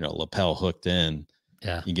 lapel hooked in.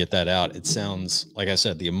 Yeah. You get that out. It sounds, like I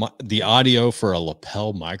said, the audio for a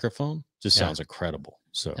lapel microphone just sounds incredible.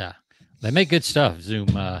 So yeah, they make good stuff. Zoom,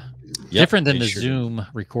 different than the Zoom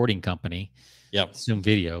recording company. Yep. Zoom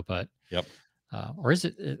video, but yep. Or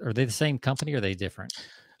are they the same company or are they different?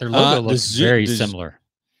 Their logo looks very similar.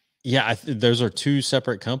 Yeah, those are two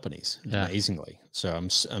separate companies, amazingly. So I'm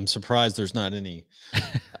surprised there's not any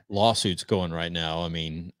lawsuits going right now. I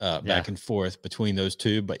mean, back and forth between those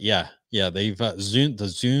two. But yeah, they've the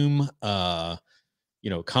Zoom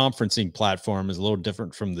conferencing platform is a little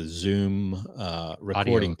different from the Zoom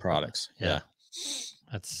recording products. Yeah.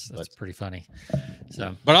 That's pretty funny.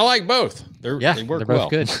 So, but I like both. They work well.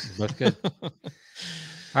 Good. They're both good.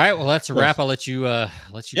 All right. Well, that's a wrap. I'll let you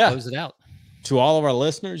close it out. To all of our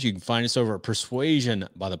listeners, you can find us over at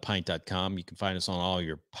persuasionbythepint.com. You can find us on all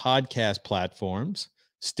your podcast platforms,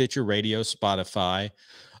 Stitcher Radio, Spotify.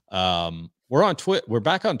 We're on Twitter. We're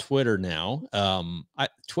back on Twitter now.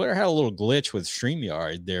 Twitter had a little glitch with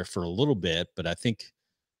StreamYard there for a little bit, but I think it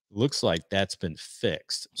looks like that's been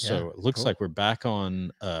fixed. So it looks like we're back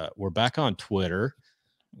on Twitter.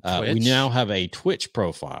 We now have a Twitch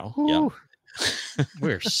profile. Yeah.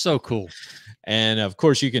 We're so cool. And of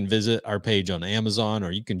course, you can visit our page on Amazon,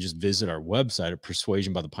 or you can just visit our website at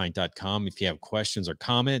persuasionbythepint.com. If you have questions or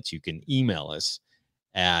comments, you can email us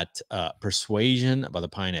at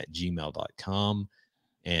persuasionbythepint@gmail.com.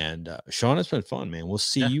 And Sean, it's been fun, man. We'll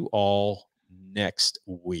see you all next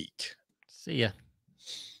week. See ya.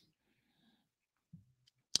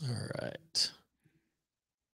 All right.